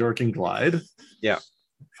 like Cheetor can glide. Yeah.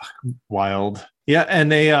 Fuck, wild. Yeah,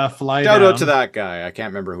 and they fly Shout down. out to that guy. I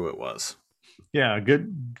can't remember who it was. Yeah,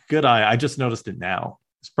 good eye. I just noticed it now.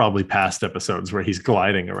 It's probably past episodes where he's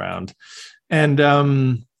gliding around. And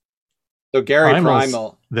So Gary Primal's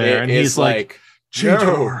Primal there, and is he's like, no.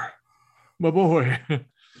 Cheetor, my boy,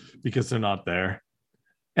 because they're not there.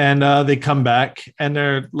 And they come back and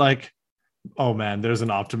they're like, Oh man, there's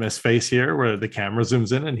an Optimus face here where the camera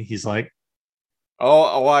zooms in and he's like,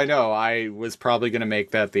 Oh, I know. I was probably gonna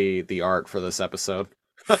make that the art for this episode.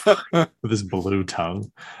 with his blue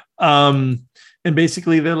tongue. Um, and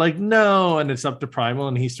basically they're like, no, and it's up to Primal,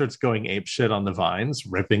 and he starts going ape shit on the vines,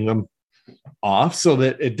 ripping them off so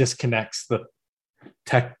that it disconnects the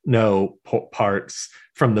techno parts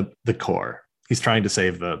from the core. He's trying to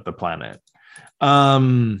save the planet.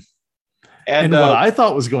 And what I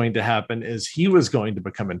thought was going to happen is he was going to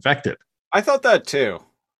become infected. I thought that too.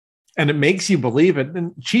 And it makes you believe it.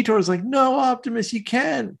 And Cheetor's like, no, Optimus, you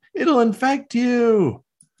can't. It'll infect you.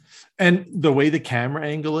 And the way the camera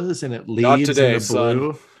angle is, and it leads today, in the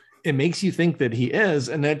blue, son. it makes you think that he is.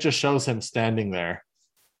 And that just shows him standing there.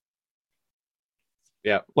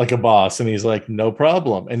 Yeah. Like a boss. And he's like, no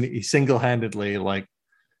problem. And he single-handedly like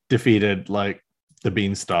defeated like the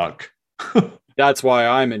beanstalk. That's why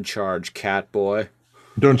I'm in charge, cat boy.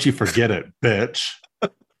 Don't you forget it, bitch.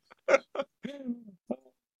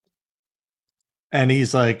 And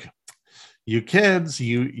he's like, you kids,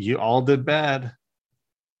 you all did bad.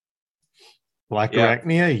 Black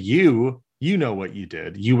Arachnia, you know what you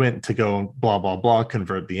did. You went to go blah, blah, blah,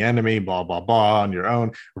 convert the enemy, blah, blah, blah on your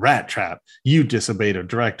own. Rat Trap, you disobeyed a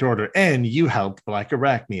direct order and you helped Black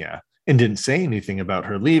Arachnia and didn't say anything about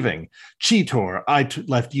her leaving. Cheetor, I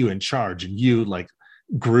left you in charge and you like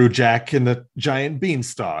grew Jack in the giant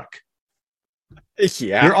beanstalk.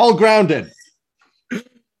 Yeah. You're all grounded.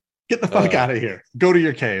 Get the fuck out of here. Go to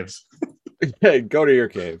your caves. Go to your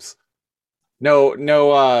caves. No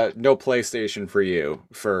PlayStation for you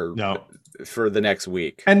for the next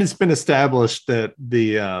week. And it's been established that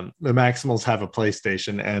the Maximals have a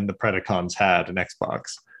PlayStation and the Predacons had an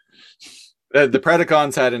Xbox. The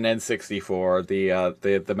Predacons had an N64.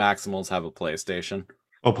 The Maximals have a PlayStation.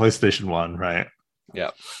 Oh, PlayStation 1, right?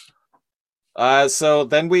 Yeah. So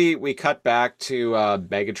then we cut back to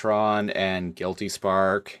Megatron and Guilty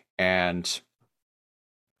Spark, and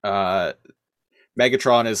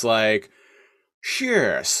Megatron is like,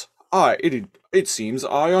 "Yes, it seems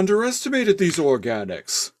I underestimated these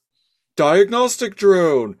organics. Diagnostic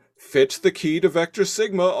drone, fit the key to Vector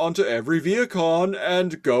Sigma onto every Viacon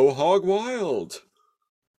and go hog wild."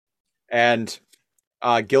 And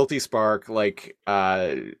Guilty Spark, like,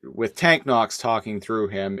 with Tank Knox talking through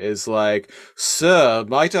him, is like, "Sir,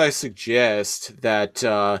 might I suggest that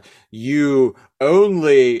you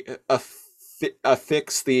only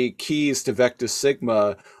affix the keys to Vector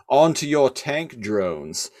Sigma onto your tank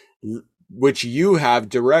drones, which you have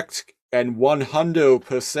direct and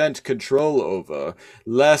 100% control over,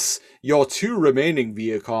 lest your two remaining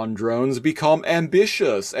Viacon drones become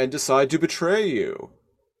ambitious and decide to betray you."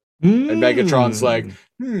 And Megatron's like,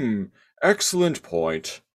 excellent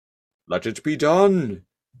point. Let it be done.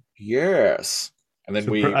 Yes. And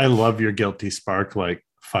then I love your Guilty Spark, like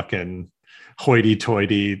fucking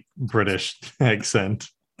hoity-toity British accent.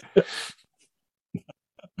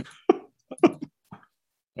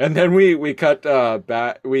 And then we cut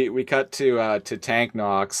back. We cut to Tank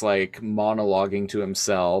Knox like monologuing to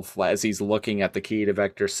himself as he's looking at the key to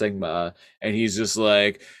Vector Sigma, and he's just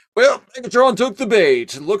like, "Well, Megatron took the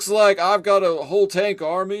bait. Looks like I've got a whole tank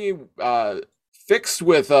army fixed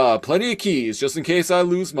with plenty of keys just in case I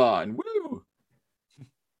lose mine." Woo!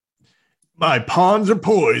 My pawns are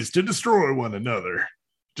poised to destroy one another.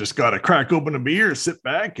 Just gotta crack open a beer, sit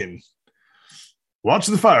back, and watch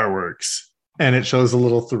the fireworks. And it shows a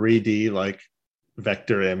little 3D like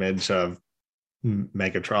vector image of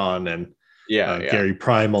Megatron and Gary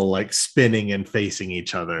Primal like spinning and facing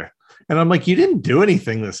each other. And I'm like, you didn't do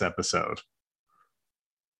anything this episode.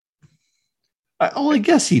 I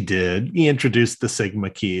guess he did. He introduced the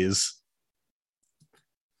Sigma keys.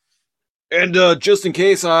 And just in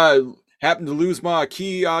case I happen to lose my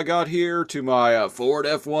key I got here to my Ford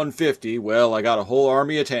F-150, well, I got a whole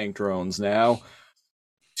army of tank drones now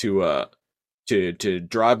to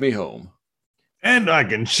drive me home. And I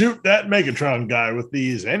can shoot that Megatron guy with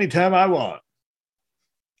these anytime I want.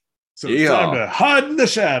 So it's time to hide in the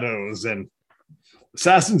shadows and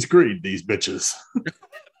Assassin's Creed these bitches.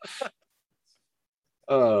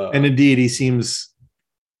 And indeed, he seems...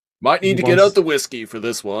 Might need to get out the whiskey for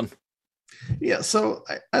this one. Yeah, so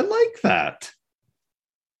I like that.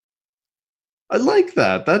 I like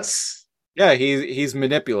that. That's... Yeah, he's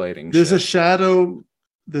manipulating There's shit. a shadow...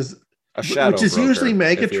 There's a shadow which is broker, usually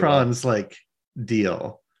Megatron's like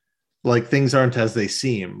deal. Like things aren't as they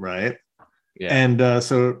seem, right? Yeah. And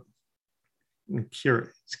so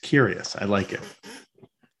it's curious. I like it.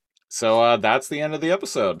 So that's the end of the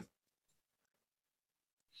episode.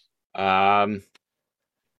 Well,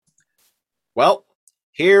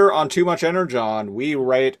 Here on Too Much Energon, we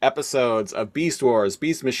rate episodes of Beast Wars,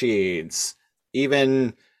 Beast Machines,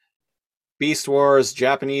 even Beast Wars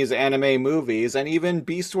Japanese anime movies, and even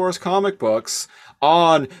Beast Wars comic books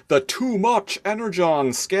on the Too Much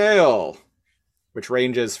Energon scale, which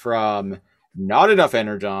ranges from not enough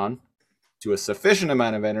Energon to a sufficient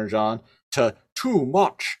amount of Energon to too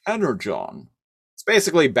much Energon. It's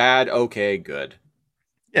basically bad, okay, good.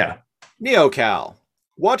 Yeah. NeoCal,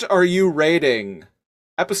 what are you rating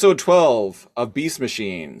episode 12 of Beast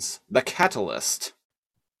Machines, The Catalyst?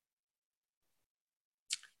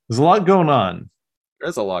 There's a lot going on.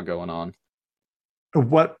 There's a lot going on.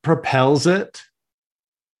 What propels it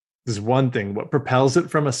is one thing. What propels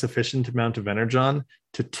it from a sufficient amount of Energon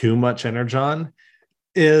to too much Energon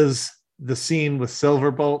is the scene with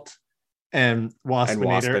Silverbolt and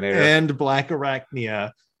Waspinator and Black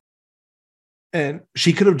Arachnia. And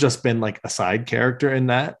she could have just been like a side character in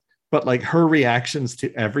that, but like her reactions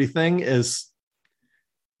to everything is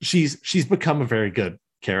she's become a very good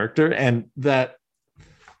character, and that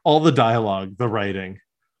all the dialogue, the writing,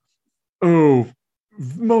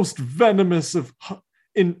 most venomous of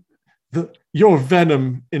in the your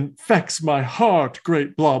venom infects my heart,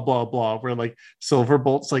 great blah blah blah, where like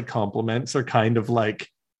Silverbolt's like compliments are kind of like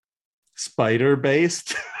spider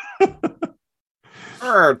based.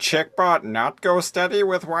 Chickbot not go steady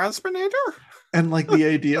with Waspinator? And like the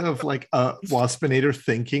idea of like a Waspinator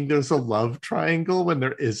thinking there's a love triangle when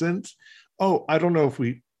there isn't. Oh, I don't know if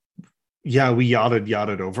we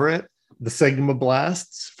yachted over it. The Sigma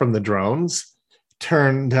blasts from the drones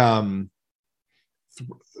turned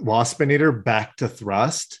Waspinator back to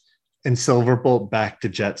Thrust and Silverbolt back to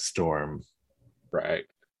Jetstorm. Right.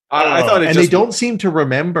 I thought it and just, they don't seem to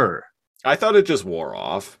remember. I thought it just wore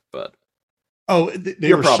off, but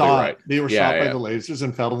they were shot. Right. They were shot by the lasers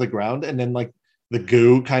and fell to the ground, and then like the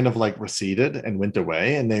goo kind of like receded and went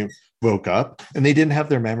away, and they woke up and they didn't have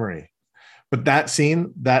their memory. But that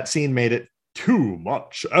scene made it too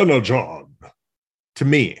much Energon to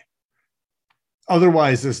me.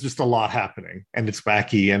 Otherwise, there's just a lot happening, and it's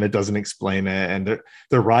wacky, and it doesn't explain it, and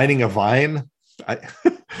they're riding a vine.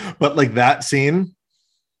 But like that scene,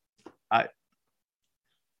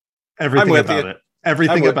 everything about it.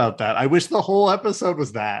 Everything about that. I wish the whole episode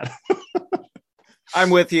was that.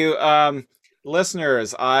 I'm with you.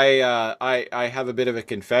 Listeners, I have a bit of a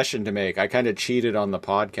confession to make. I kind of cheated on the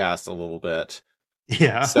podcast a little bit.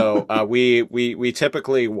 Yeah. So we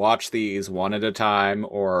typically watch these one at a time,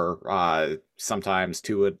 or sometimes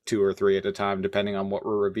two or three at a time, depending on what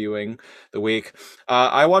we're reviewing the week.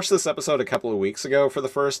 I watched this episode a couple of weeks ago for the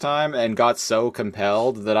first time and got so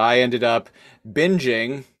compelled that I ended up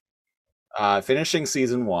binging, finishing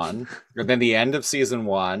season 1, and then the end of season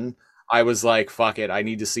 1. I was like, fuck it, I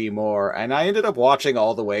need to see more. And I ended up watching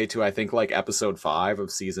all the way to, I think, like episode 5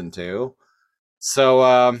 of season 2.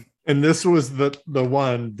 So, and this was the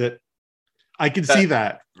one that I could see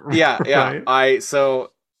that. Yeah, right? yeah.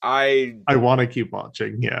 I want to keep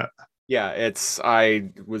watching. Yeah. Yeah, I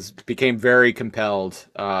became very compelled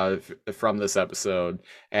from this episode.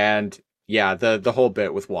 And yeah, the whole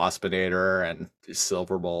bit with Waspinator and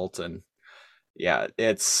Silverbolt, and yeah,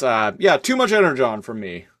 it's too much Energon from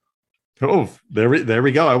me. Oh, there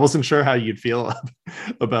we go. I wasn't sure how you'd feel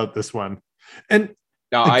about this one. And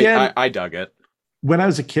no, again, I dug it. When I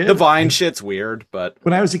was a kid, the vine shit's weird, but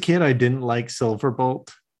when I was a kid, I didn't like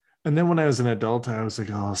Silverbolt. And then when I was an adult, I was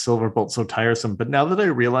like, oh, Silverbolt's so tiresome. But now that I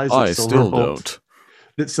realize that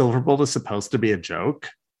Silverbolt is supposed to be a joke,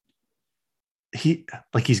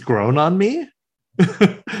 he's grown on me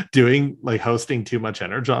doing like hosting Too Much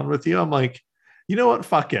Energon with you. I'm like, you know what?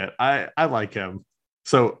 Fuck it. I like him.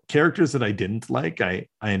 So characters that I didn't like, they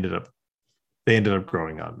ended up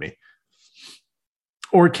growing on me.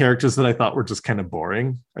 Or characters that I thought were just kind of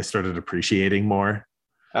boring, I started appreciating more.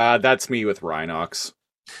 That's me with Rhinox.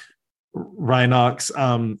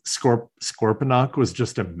 Scorponok was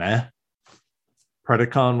just a meh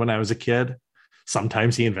Predacon when I was a kid.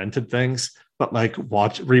 Sometimes he invented things, but like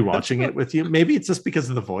rewatching it with you, maybe it's just because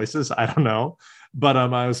of the voices, I don't know. But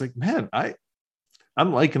I was like, man,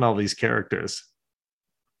 I'm liking all these characters.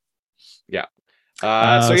 Yeah.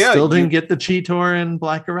 Still didn't get the Cheetor and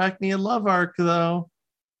Black Arachnia love arc though.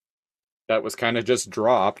 That was kind of just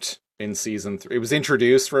dropped in season 3. It was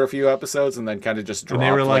introduced for a few episodes and then kind of just dropped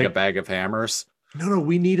they were like a bag of hammers. No,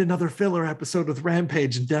 we need another filler episode with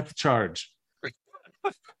Rampage and Depth Charge.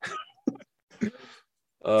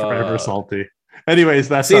 Forever salty. Anyways,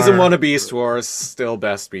 that's season 1 of Beast Wars. Still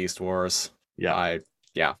best Beast Wars. Yeah.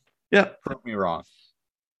 Prove me wrong.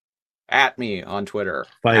 At me on Twitter.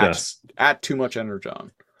 Fight us. At Too Much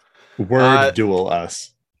Energon. Word duel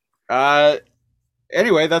us.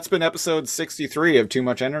 Anyway, that's been episode 63 of Too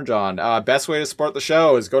Much Energon. Best way to support the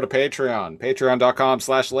show is go to Patreon.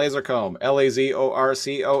 Patreon.com/Lazorcomb.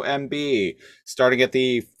 LAZORCOMB. Starting at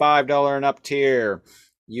the $5 and up tier,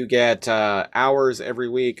 you get hours every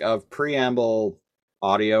week of preamble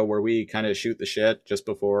audio where we kind of shoot the shit just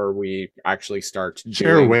before we actually start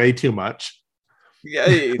Share way too much.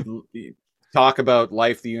 Yeah, talk about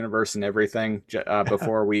life, the universe, and everything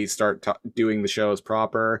before we start doing the shows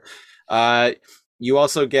proper. You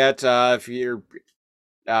also get if you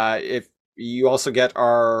also get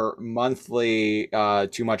our monthly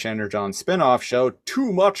Too Much Energon spin-off show,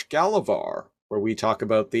 Too Much Galavar, where we talk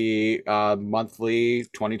about the monthly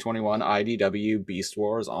 2021 IDW Beast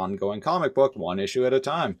Wars ongoing comic book, one issue at a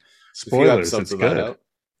time. Spoilers, it's good.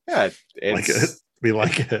 Yeah, we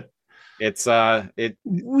like it. It's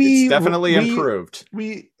definitely improved.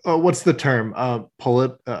 What's the term? Pull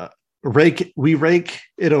it, rake. We rake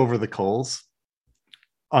it over the coals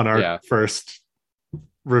on our first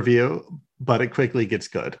review, but it quickly gets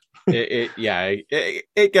good.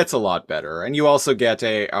 it gets a lot better, and you also get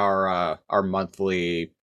our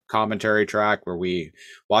monthly commentary track where we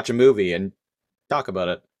watch a movie and talk about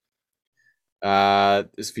it.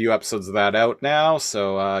 There's a few episodes of that out now,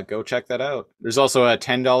 so go check that out. There's also a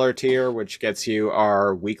 $10 tier, which gets you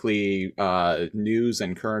our weekly news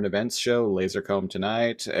and current events show, Lazorcomb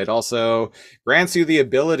Tonight. It also grants you the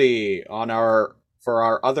ability for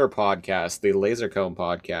our other podcast, the Lazorcomb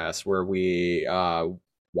podcast, where we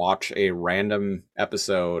watch a random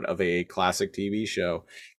episode of a classic TV show.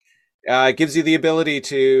 It gives you the ability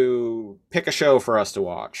to pick a show for us to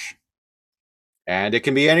watch, and it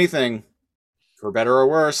can be anything. For better or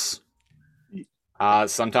worse.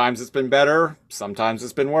 Sometimes it's been better, sometimes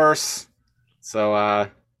it's been worse. So,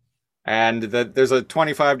 and there's a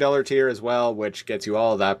 $25 tier as well, which gets you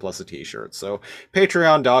all of that plus a t-shirt. So,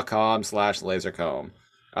 patreon.com/Lazorcomb.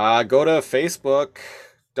 Go to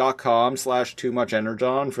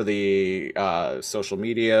facebook.com/TooMuchEnergon for the social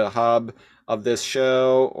media hub of this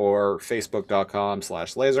show, or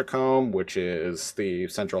facebook.com/Lazorcomb, which is the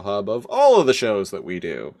central hub of all of the shows that we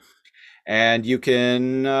do. And you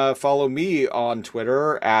can follow me on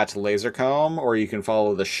Twitter at Lazorcomb, or you can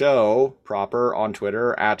follow the show proper on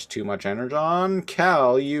Twitter at Too Much Energon.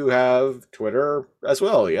 Cal, you have Twitter as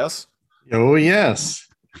well, yes? Oh, yes.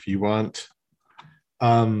 If you want.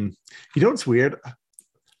 You know what's weird?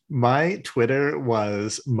 My Twitter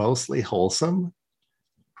was mostly wholesome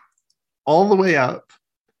all the way up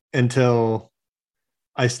until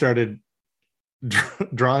I started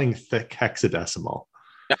drawing thick hexadecimal.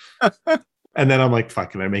 And then I'm like,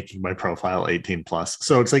 fuck it, I'm making my profile 18 plus.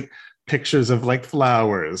 So it's like pictures of like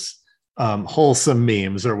flowers, wholesome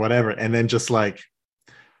memes or whatever. And then just like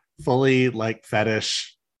fully like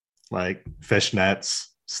fetish, like fishnets,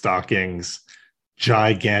 stockings,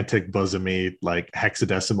 gigantic bosomy, like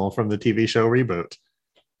hexadecimal from the TV show Reboot.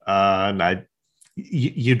 And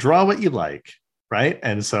you draw what you like, right?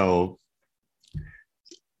 And so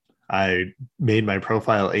I made my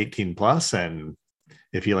profile 18 plus, and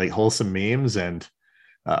if you like wholesome memes, and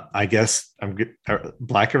I guess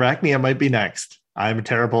Black Arachnia might be next. I'm a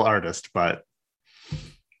terrible artist, but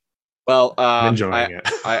I'm enjoying it.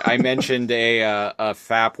 I mentioned a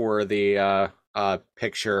FAP-worthy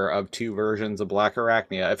picture of two versions of Black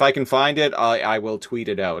Arachnia. If I can find it, I will tweet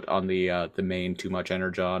it out on the main Too Much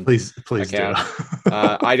Energon. Please account. Do.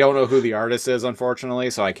 I don't know who the artist is, unfortunately,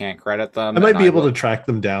 so I can't credit them. I might be able to track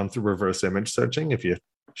them down through reverse image searching if you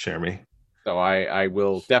share me. So I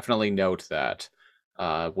will definitely note that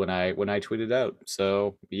when I tweet it out.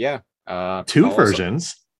 So yeah, two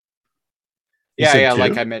versions. Yeah, two?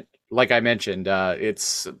 like I mentioned,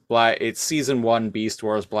 it's season 1 Beast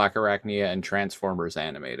Wars Black Arachnia and Transformers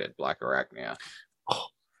animated Black Arachnia. Oh,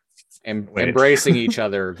 embracing each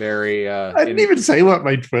other very. I didn't even say what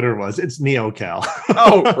my Twitter was. It's NeoCal.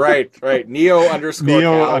 Oh, right. Neo_Cal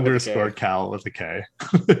with a K.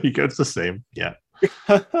 He gets the same. Yeah.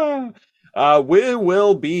 We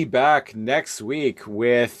will be back next week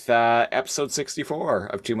with episode 64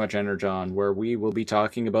 of Too Much Energon, where we will be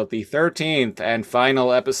talking about the 13th and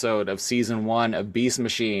final episode of season 1 of Beast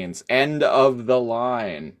Machines, End of the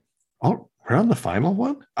Line. Oh, we're on the final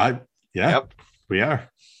one? Yep. We are.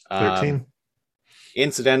 13.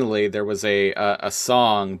 Incidentally, there was a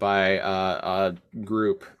song by a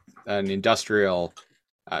group, an industrial,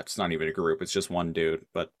 it's not even a group, it's just one dude,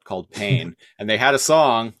 but called Pain. And they had a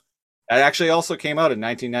song that actually also came out in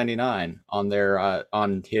 1999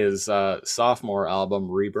 on his sophomore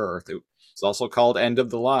album Rebirth. It's also called End of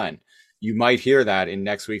the Line. You might hear that in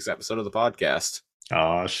next week's episode of the podcast.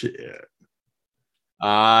 Oh shit.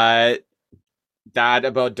 that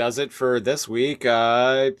about does it for this week.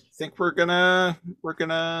 I think we're gonna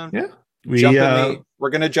Yeah. we're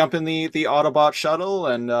gonna jump in the Autobot shuttle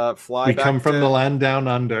and fly We back come from to the land down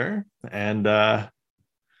under, and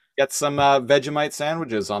get some Vegemite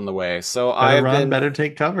sandwiches on the way. So better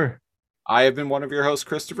take cover. I have been one of your hosts,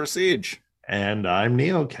 Christopher Siege. And I'm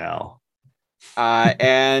NeoCal.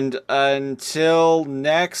 And until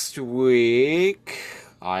next week,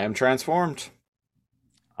 I am transformed.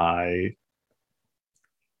 I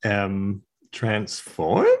am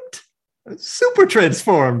transformed? Super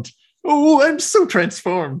transformed. Oh, I'm so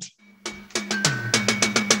transformed.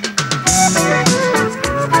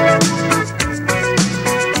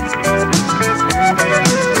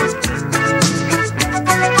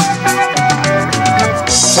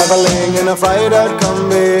 Traveling in a fried-out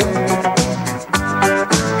Kombi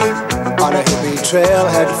on a hippie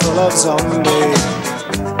trailhead full of zombies.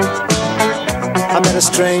 I met a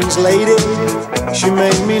strange lady, she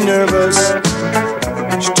made me nervous.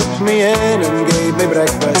 She took me in and gave me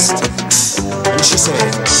breakfast. And she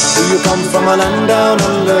said, do you come from a land down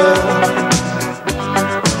under,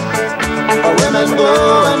 where women go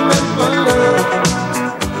and men wonder?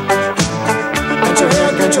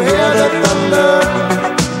 Can't you hear the thunder?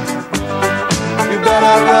 You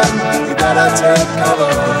better run, you better take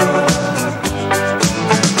cover.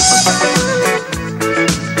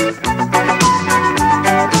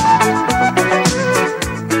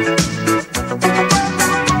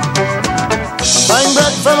 Buying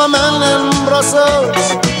bread from a man in Brussels.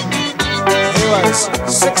 He was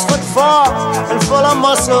 6'4" and full of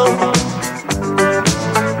muscle.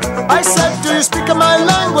 I said, do you speak my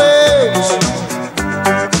language?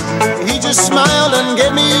 He just smiled and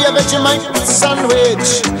gave me a Vegemite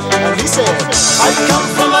sandwich. And he said, I come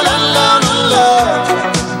from a land down under,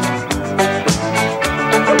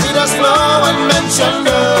 where Peter's flow and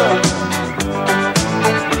Manchester.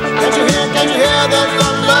 Can't you hear the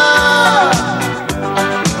thunder?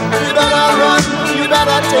 You better run, you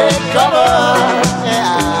better take cover.